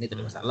 Nak balik sana tak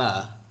ada masalah.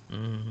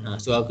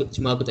 So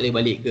cuma aku tak boleh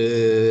balik ke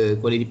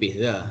Kuala Lumpur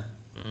lah.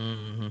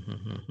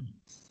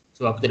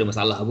 So aku tak ada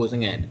masalah pun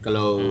sangat.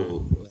 Kalau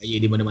raya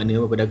di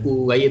mana-mana pada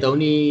aku, raya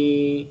tahun ni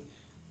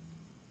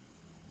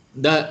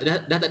dah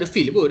tak ada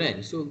feel pun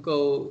kan. So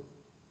kau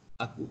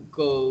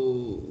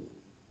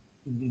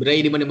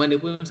beraya di mana-mana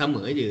pun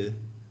sama aja.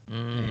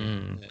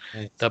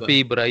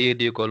 Tapi beraya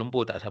di Kuala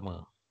Lumpur tak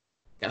sama.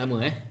 Tak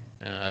sama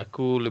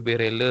Aku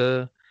lebih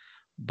rela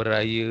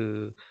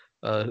beraya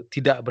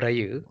tidak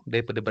beraya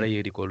daripada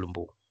beraya di Kuala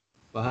Lumpur.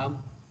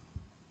 Faham?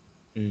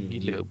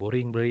 Gila,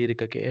 boring beraya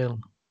dekat KL.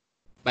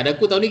 Pada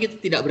aku tahun ni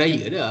kita tidak beraya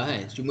dah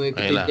kan. Cuma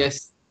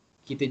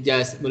kita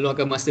just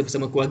meluangkan masa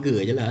bersama keluarga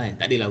je lah kan.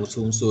 Tak adalah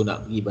unsur-unsur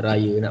nak pergi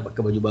beraya, nak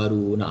pakai baju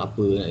baru, nak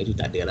apa, itu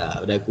tak ada lah.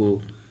 Pada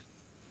aku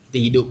kita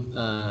hidup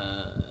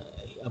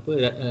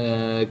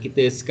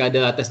kita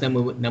sekadar atas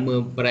nama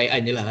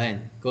perayaan je lah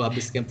kan. Kau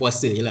habiskan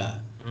puasa je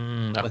lah.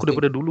 Aku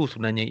daripada dulu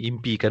sebenarnya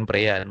impikan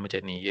perayaan macam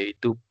ni,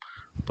 iaitu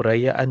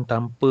perayaan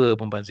tanpa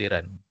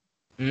pembaziran.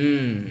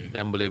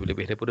 Dan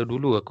lebih daripada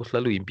dulu aku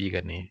selalu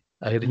impikan ni.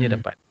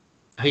 Akhirnya dapat.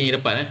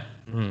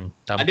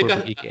 Tanpa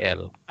pergi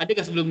KL.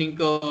 Adakah sebelum ni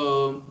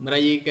kau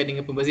merayakan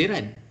dengan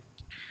pembaziran?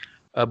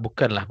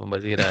 Bukanlah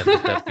pembaziran,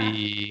 tetapi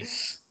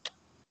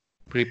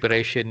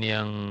preparation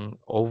yang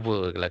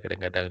over lah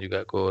kadang-kadang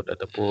juga kot,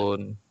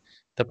 ataupun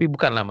tapi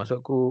bukanlah, maksud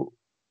aku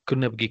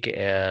kena pergi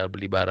KL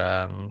beli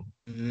barang.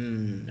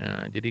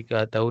 Jadi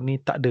tahun ni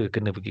tak ada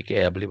kena pergi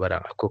KL beli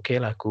barang. Aku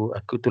okey lah, aku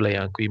itulah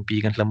yang aku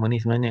impikan selama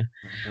ni sebenarnya.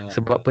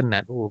 Sebab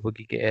penat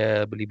pergi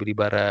KL beli-beli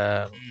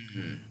barang.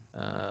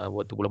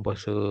 Waktu bulan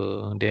puasa,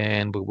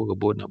 then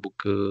berbun-kebun nak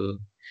buka.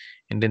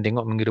 And then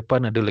tengok minggu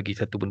depan ada lagi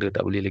satu benda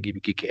tak boleh lagi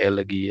pergi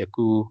KL lagi.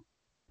 Aku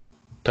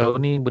tahun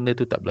ni benda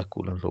tu tak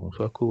berlaku langsung.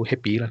 So aku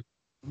happy lah.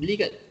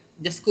 Beli kat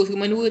Jasko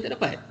Sembang 2 tak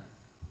dapat?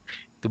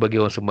 Itu bagi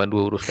orang Sembang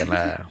 2 uruskan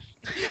lah.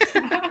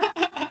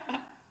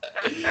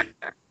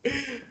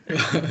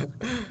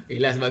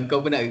 Yelah, sebab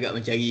kau pun nak agak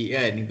mencari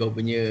kan kau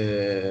punya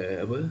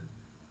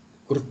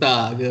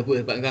kurta ke apa.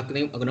 Sebab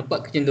aku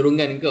nampak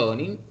kecenderungan kau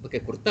ni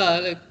pakai kurta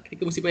lah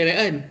ketika musim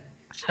perayaan.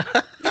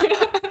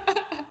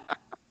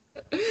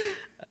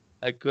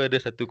 Aku ada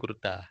satu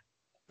kurta.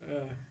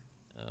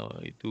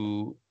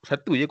 Itu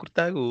satu je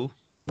kurta aku.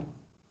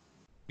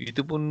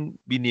 Itu pun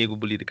bini aku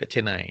beli dekat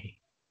Chennai.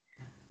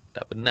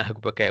 Tak pernah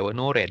aku pakai,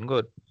 warna oranye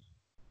kot.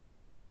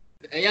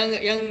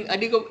 Yang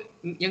ada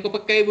kau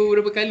pakai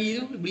beberapa kali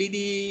tu, beli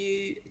di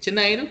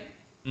Chennai tu?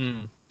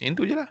 Yang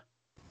tu je lah.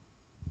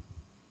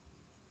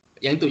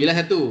 Yang tu je lah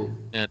satu?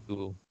 Yang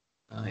tu.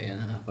 Ya,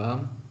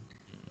 faham.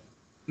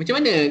 Macam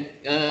mana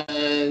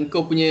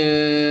kau punya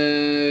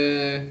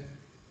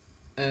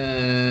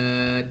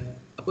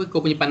kau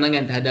punya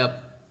pandangan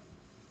terhadap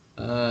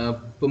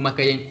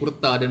pemakaian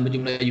kurta dan baju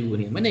Melayu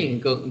ni? Mana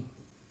yang kau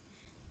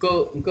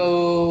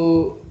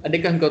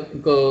adakah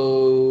kau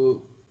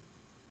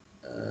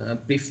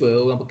prefer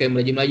orang pakai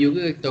baju Melayu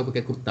ke atau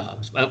pakai kurta?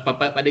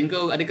 Pada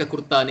kau, adakah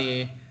kurta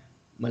ni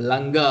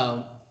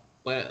melanggar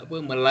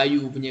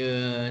Melayu punya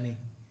ni?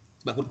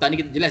 Sebab kurta ni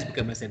kita jelas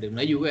bukan bahasa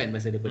Melayu kan,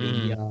 bahasa daripada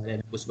India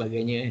dan apa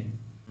sebagainya kan.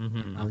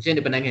 Macam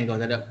mana pandangan kau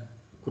terhadap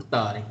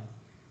kurta ni?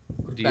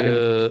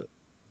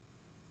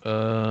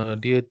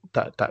 Dia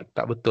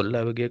tak betul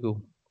lah bagi aku.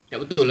 Tak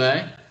betul lah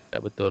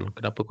Tak betul.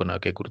 Kenapa kau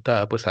nak pakai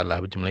kurta? Apa salah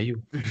baju Melayu?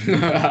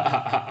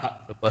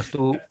 Lepas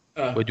tu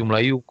baju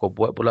Melayu kau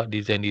buat pula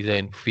design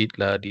fit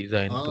lah,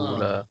 design tu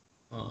lah.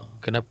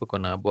 Kenapa kau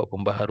nak buat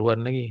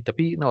pembaharuan lagi?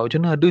 Tapi nak buat macam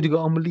mana, ada juga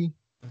orang beli.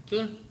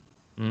 Betul.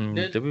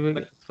 Tapi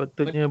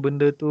sepatutnya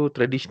benda tu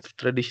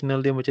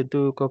tradisional dia macam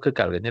tu kau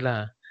kekalkan je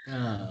lah.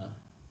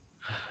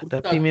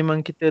 Tapi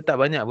memang kita tak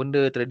banyak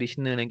benda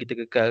tradisional yang kita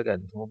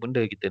kekalkan. Semua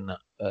benda kita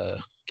nak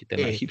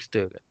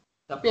hipster kan.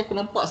 Tapi aku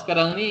nampak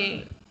sekarang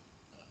ni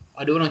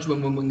ada orang cuba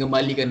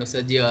mengembalikan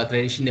nostalgia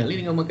tradisional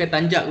ni dengan memakai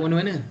tanjak ke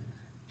mana-mana.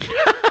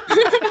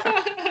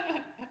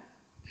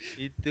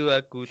 Itu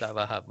aku tak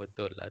faham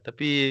betul lah.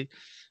 Tapi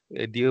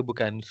dia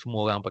bukan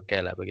semua orang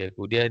pakai lah bagi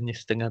aku. Dia hanya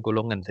setengah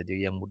golongan saja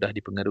yang mudah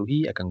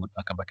dipengaruhi akan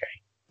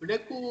pakai. Pada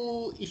aku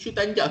isu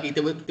tanjak,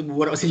 kita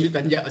berbual pasal isu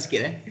tanjak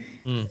sikit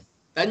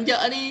Tanjak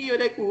ni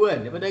pada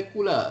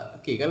aku lah.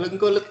 Okay, kalau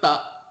kau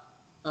letak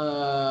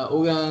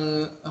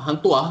orang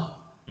hantuah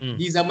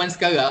di zaman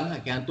sekarang,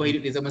 hantuah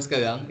hidup di zaman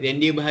sekarang,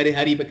 dan dia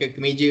berhari-hari pakai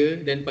kemeja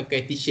dan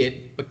pakai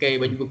t-shirt, pakai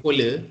baju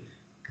berkola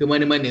ke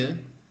mana-mana,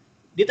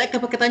 dia tak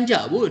akan pakai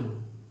tanjak pun.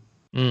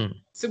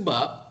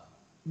 Sebab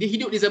dia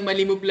hidup di zaman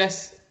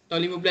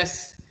tahun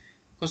 1500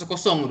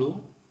 tu,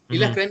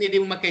 ialah kerana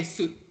dia memakai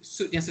suit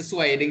yang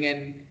sesuai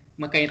dengan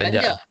pakaian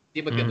tanjak.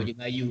 Dia pakai baju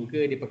Melayu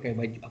ke, dia pakai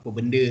baju apa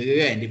benda ke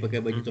kan, dia pakai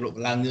baju tolok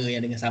pelanga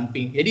yang dengan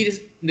samping.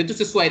 Jadi dia tu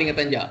sesuai dengan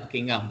tanjak,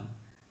 pakai ngam,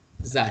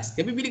 zaz.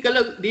 Tapi bila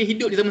kalau dia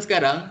hidup di zaman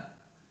sekarang,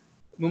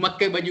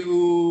 memakai baju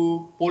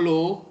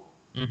polo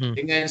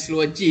dengan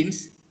seluar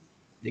jeans,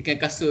 dengan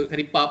kasut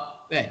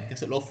karipap kan,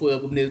 kasut loafer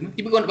apa benda semua,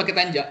 tiba kau nak pakai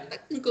tanjak,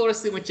 takkan kau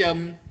rasa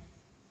macam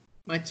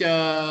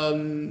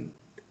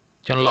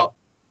Lock.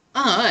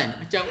 kan,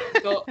 macam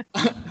kau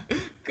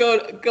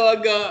kau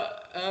agak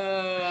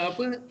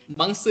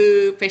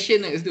mangsa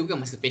fashion lah kat situ. Bukan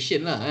mangsa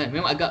fashion lah kan,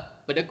 memang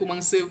agak pada aku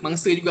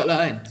mangsa jugalah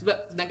kan,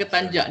 sebab sedangkan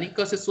tanjak ni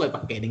kau sesuai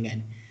pakai dengan,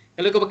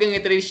 kalau kau pakai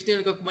dengan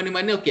tradisional kau ke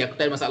mana-mana, okey aku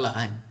tak ada masalah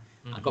kan.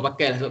 Kau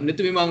pakai lah sebab benda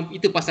tu memang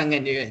itu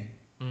pasangan dia kan.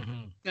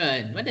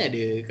 Kan, mana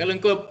ada kalau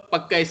kau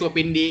pakai seluar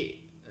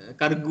pendek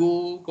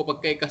kargo, kau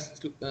pakai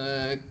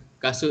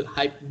kasut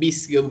hype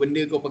beast ke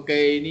benda, kau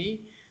pakai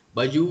ni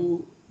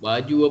baju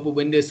apa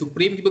benda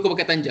Supreme, tiba kau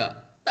pakai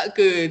tanjak, tak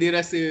ke dia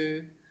rasa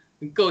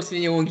engkau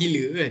sebenarnya orang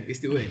gila kan kat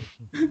situ kan.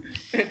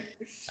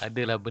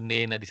 Adalah benda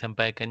yang nak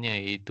disampaikannya,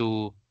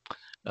 iaitu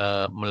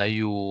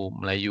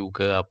Melayu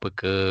ke apa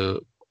ke,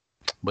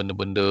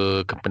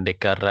 benda-benda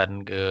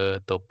kependekaran ke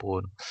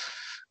ataupun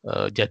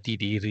jati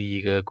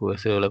diri ke, aku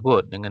rasa lah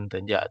kot dengan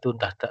tanjak tu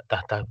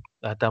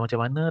entah macam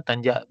mana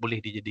tanjak boleh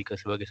dijadikan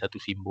sebagai satu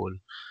simbol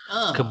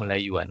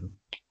kemelayuan.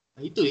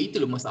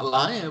 Itulah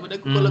masalahnya pada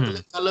aku.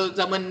 Kalau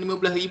zaman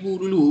 15,000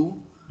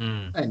 dulu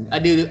kan,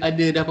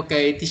 ada dah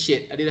pakai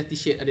t-shirt, ada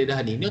dah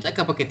ni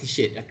takkan pakai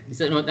t-shirt,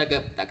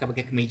 takkan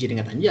pakai kemeja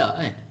dengan tanjak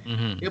kan.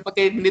 Dia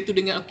pakai benda tu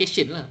dengan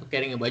occasion lah,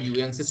 pakai dengan baju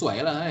yang sesuai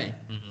lah kan.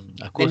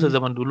 Aku rasa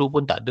zaman dulu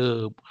pun tak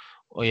ada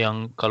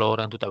yang kalau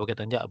orang tu tak pakai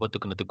tanjak, apa tu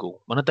kena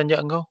tegur. Mana tanjak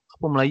kau?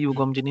 Apa Melayu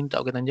kau macam ni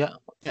tak pakai tanjak?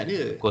 Tak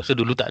ada. Aku rasa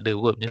dulu tak ada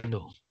kot macam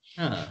tu.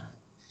 Ha.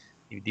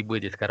 Tiba-tiba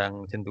je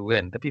sekarang macam tu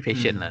kan. Tapi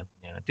fashion lah.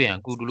 Itu yang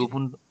aku dulu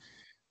pun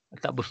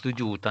tak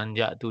bersetuju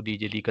tanjak tu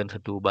dijadikan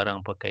satu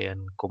barang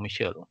pakaian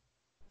komersial.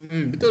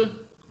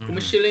 Betul.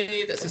 Komersial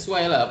ni tak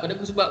sesuai lah pada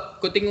aku,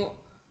 sebab kau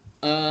tengok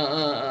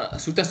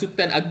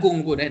sultan-sultan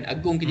agung pun kan.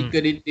 Agung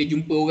ketika dia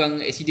jumpa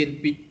orang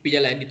accident pergi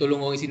jalan, dia tolong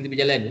orang accident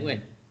pergi jalan tu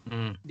kan.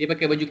 Dia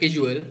pakai baju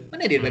casual,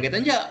 mana dia pakai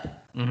tanjak.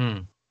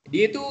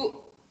 Dia tu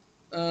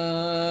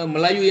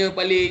Melayu yang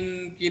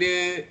paling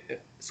kira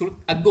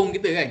agung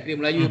kita kan. Dia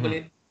Melayu yang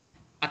paling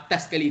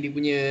atas sekali dia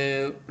punya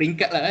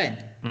peringkat lah kan.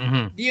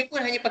 Dia pun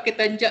hanya pakai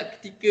tanjak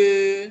ketika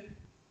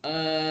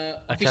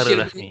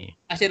acara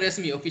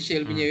rasmi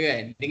official punya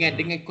kan,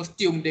 dengan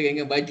kostum dia,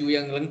 dengan baju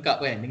yang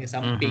lengkap kan, dengan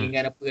samping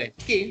dengan apa kan.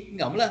 Okey,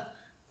 ngam lah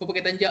kau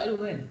pakai tanjak tu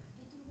kan.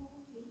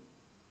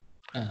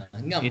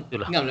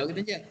 Ngam lah pakai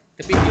tanjak.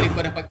 Tapi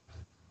bila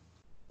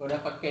kau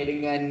dah pakai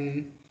dengan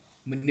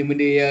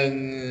benda-benda yang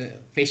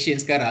fashion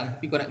sekarang,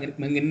 tapi kau nak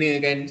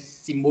mengenakan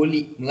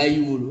simbolik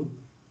Melayu tu,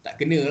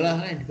 tak kena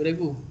lah kan pada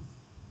aku.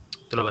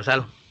 Itulah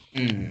pasal.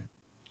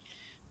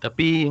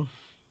 Tapi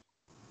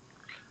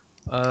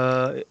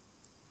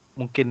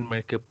mungkin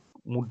mereka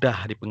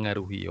mudah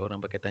dipengaruhi.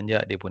 Orang pakai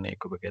tanjak, dia pun nak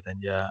ikut pakai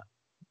tanjak.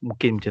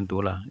 Mungkin macam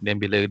tu lah. Dan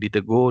bila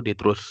ditegur, dia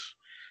terus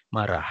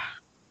marah.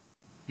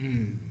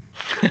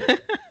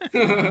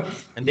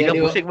 Nanti kan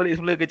pusing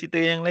balik semula ke cerita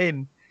yang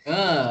lain.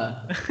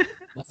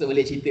 Masuk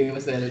balik cerita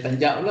pasal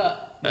tanjak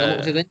pula.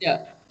 Mengamuk pasal tanjak.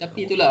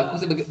 Tapi itulah, aku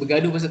rasa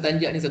bergaduh pasal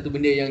tanjak ni satu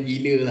benda yang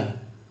gila lah.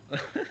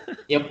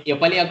 Yang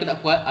paling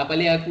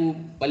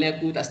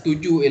aku tak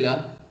setuju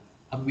ialah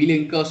apabila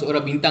kau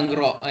seorang bintang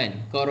rock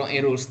kan, kau orang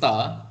Aero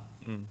Star,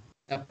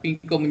 tapi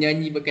kau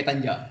menyanyi pakai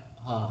tanjak.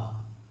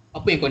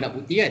 Apa yang kau nak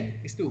bukti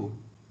kan kat situ?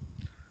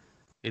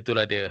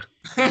 Itulah dia.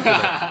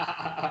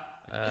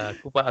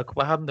 Aku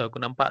faham tu, aku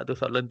nampak tu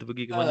soalan tu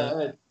pergi ke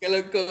mana.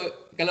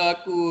 Kalau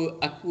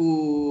aku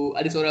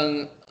ada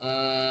seorang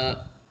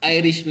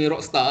Irish punya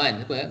rockstar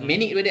kan,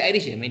 Manic daripada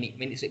Irish Manic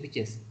Street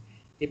Pictures.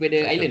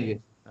 Daripada Island ke?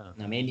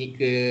 Manic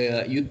ke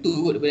U2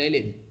 kot daripada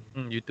Island.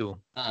 U2.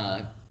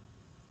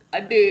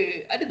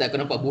 Ada tak kau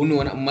nampak Bono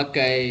nak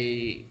memakai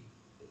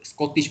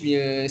Scottish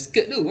punya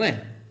skirt tu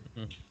kan?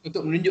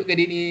 Untuk menunjukkan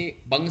dia ni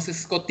bangsa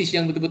Scottish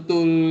yang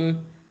betul-betul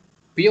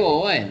pure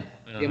kan?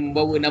 Yang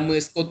membawa nama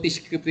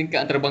Scottish ke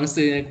peringkat antarabangsa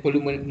yang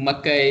perlu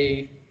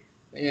memakai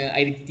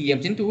identiti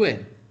yang macam tu kan?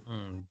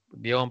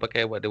 Dia orang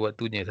pakai pada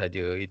waktunya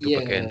saja. Itu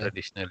pakaian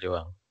tradisional dia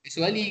orang.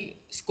 Kecuali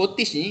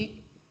Scottish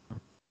ni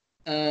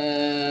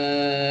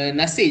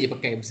Nasir je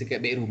pakai masa kat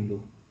bedroom tu.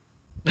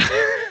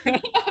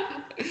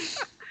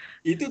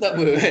 Itu tak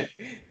apa kan.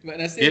 Sebab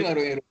Nasir memang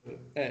orang Eropah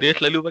kan? Dia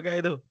selalu pakai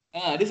tu.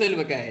 Dia selalu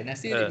pakai.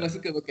 Nasir dia memang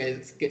suka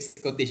pakai skirt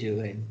Scottish tu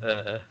kan.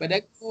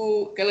 Pada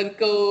aku, kalau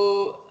kau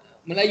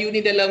Melayu ni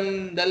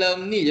dalam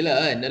ni je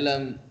lah kan,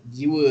 dalam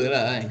jiwa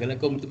lah kan. Kalau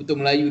kau betul-betul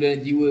Melayu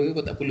dalam jiwa,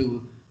 kau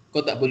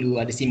tak perlu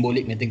ada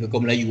simbolik kata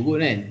kau Melayu pun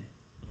kan.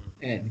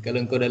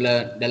 Kalau kau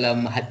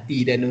dalam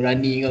hati dan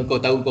nurani kau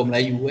tahu kau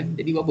Melayu kan.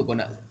 Jadi apa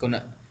kau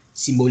nak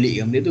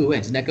simbolik benda tu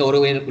kan. Sedangkan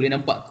orang yang boleh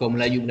nampak kau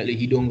Melayu melalui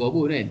hidung kau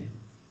pun kan.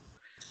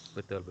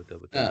 Betul.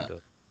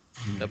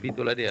 Tapi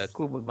itulah dia.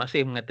 Aku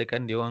masih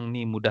mengatakan dia orang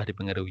ni mudah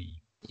dipengaruhi.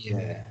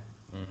 Ya.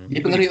 Dia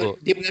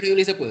pengaruhi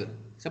oleh siapa?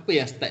 Siapa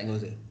yang start kau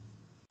rasa?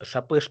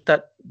 Siapa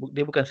start,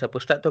 dia bukan siapa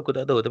start tu aku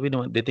tak tahu, tapi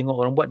dia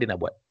tengok orang buat, dia nak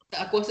buat.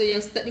 Aku rasa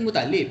yang start ni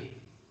Mutalib.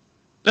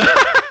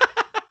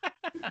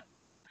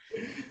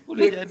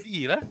 Boleh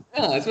jadilah.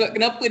 Sebab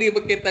kenapa dia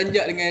pakai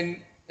tanjak dengan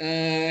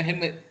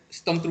helmet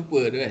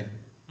Stormtrooper tu kan?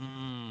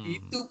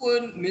 Itu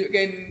pun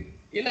menunjukkan,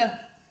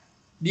 yelah,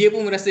 dia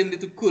pun merasa benda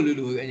tu cool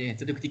dulu katnya,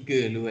 satu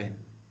ketika dulu kan.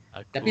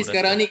 Tapi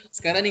sekarang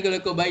ni kalau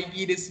kau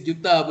bagi dia 1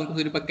 juta pun kau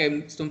sudah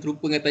pakai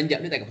Stormtrooper dengan tanjak,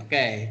 dia takkan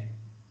pakai.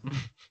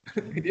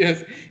 dia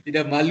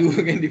dah malu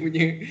kan,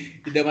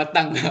 dia dah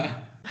matang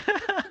dah.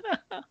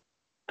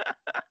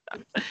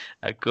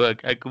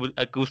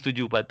 Aku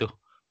setuju Pak tu.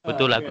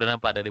 Betul lah, aku dah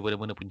nampak dari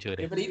mana-mana punca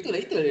dia. Daripada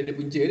itulah dia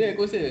punca dia,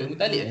 aku rasa.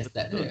 Mutalik lah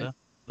start dia. Lah.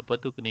 Lepas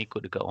tu kena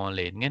ikut dekat orang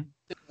lain kan.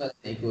 Nak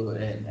ikut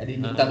kan. Ada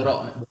bentang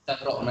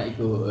rock nak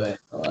ikut kan.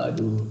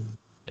 Aduh.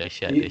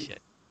 Dahsyat.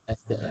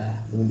 Dahsyat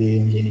lah benda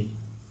macam ni.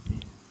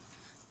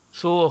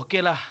 So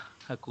okey lah.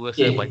 Aku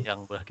rasa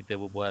panjang pula kita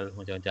berbual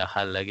macam-macam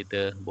hal lah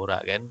kita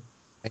borak kan.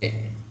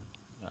 Baik.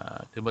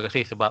 Terima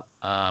kasih sebab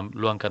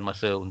luangkan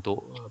masa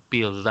untuk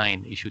Pil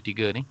Zain isu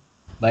 3 ni.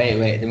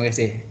 Baik, terima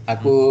kasih.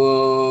 Aku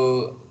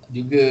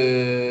juga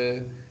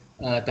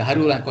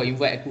terharulah kau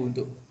invite aku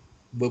untuk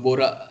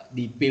berborak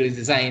di Pil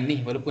Design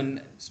ni,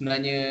 walaupun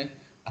sebenarnya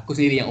aku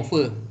sendiri yang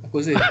offer, aku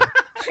rasa.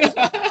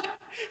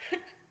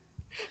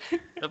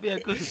 Tapi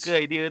aku suka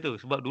idea tu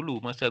sebab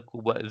dulu masa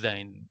aku buat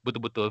Zain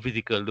betul-betul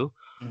physical tu,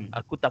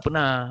 aku tak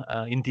pernah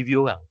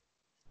interview orang.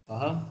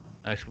 Faham?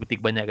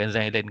 Seperti kebanyakan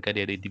Zain lain kan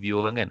dia ada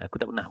interview orang kan,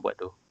 aku tak pernah buat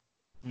tu.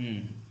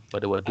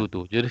 Pada waktu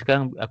tu. Jadi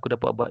sekarang aku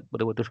dapat buat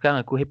pada waktu sekarang,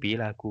 aku happy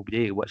lah, aku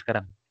berjaya buat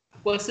sekarang.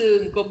 Aku rasa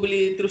kau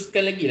boleh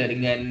teruskan lagi lah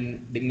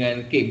dengan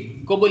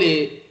Kim. Kau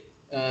boleh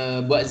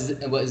buat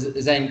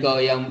Zain kau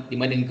yang di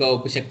mana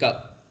kau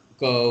bercakap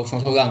kau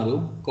seorang-seorang tu,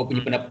 kau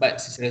punya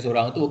pendapat secara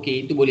seorang tu,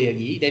 okey, itu boleh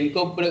lagi. Dan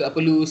kau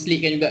perlu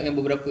selitkan juga dengan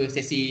beberapa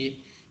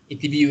sesi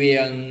interview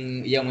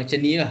yang macam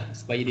ni lah,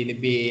 supaya dia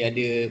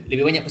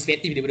lebih banyak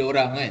perspektif daripada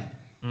orang kan.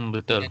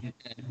 Betul.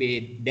 Dan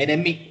lebih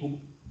dynamic,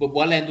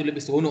 perbualan tu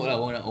lebih seronok lah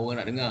orang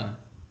nak dengar.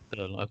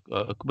 Betul.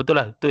 Betul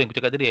lah, tu yang aku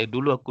cakap tadi.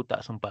 Dulu aku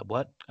tak sempat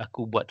buat,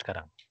 aku buat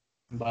sekarang.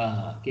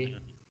 Okey.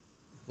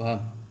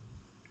 Faham.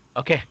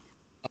 Okey.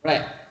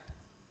 Alright.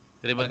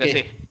 Terima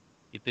kasih.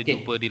 Kita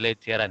jumpa di lain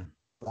siaran.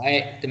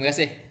 Baik, terima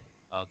kasih.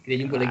 Okay. Kita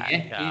jumpa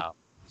lagi Ciao.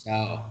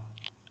 Ciao.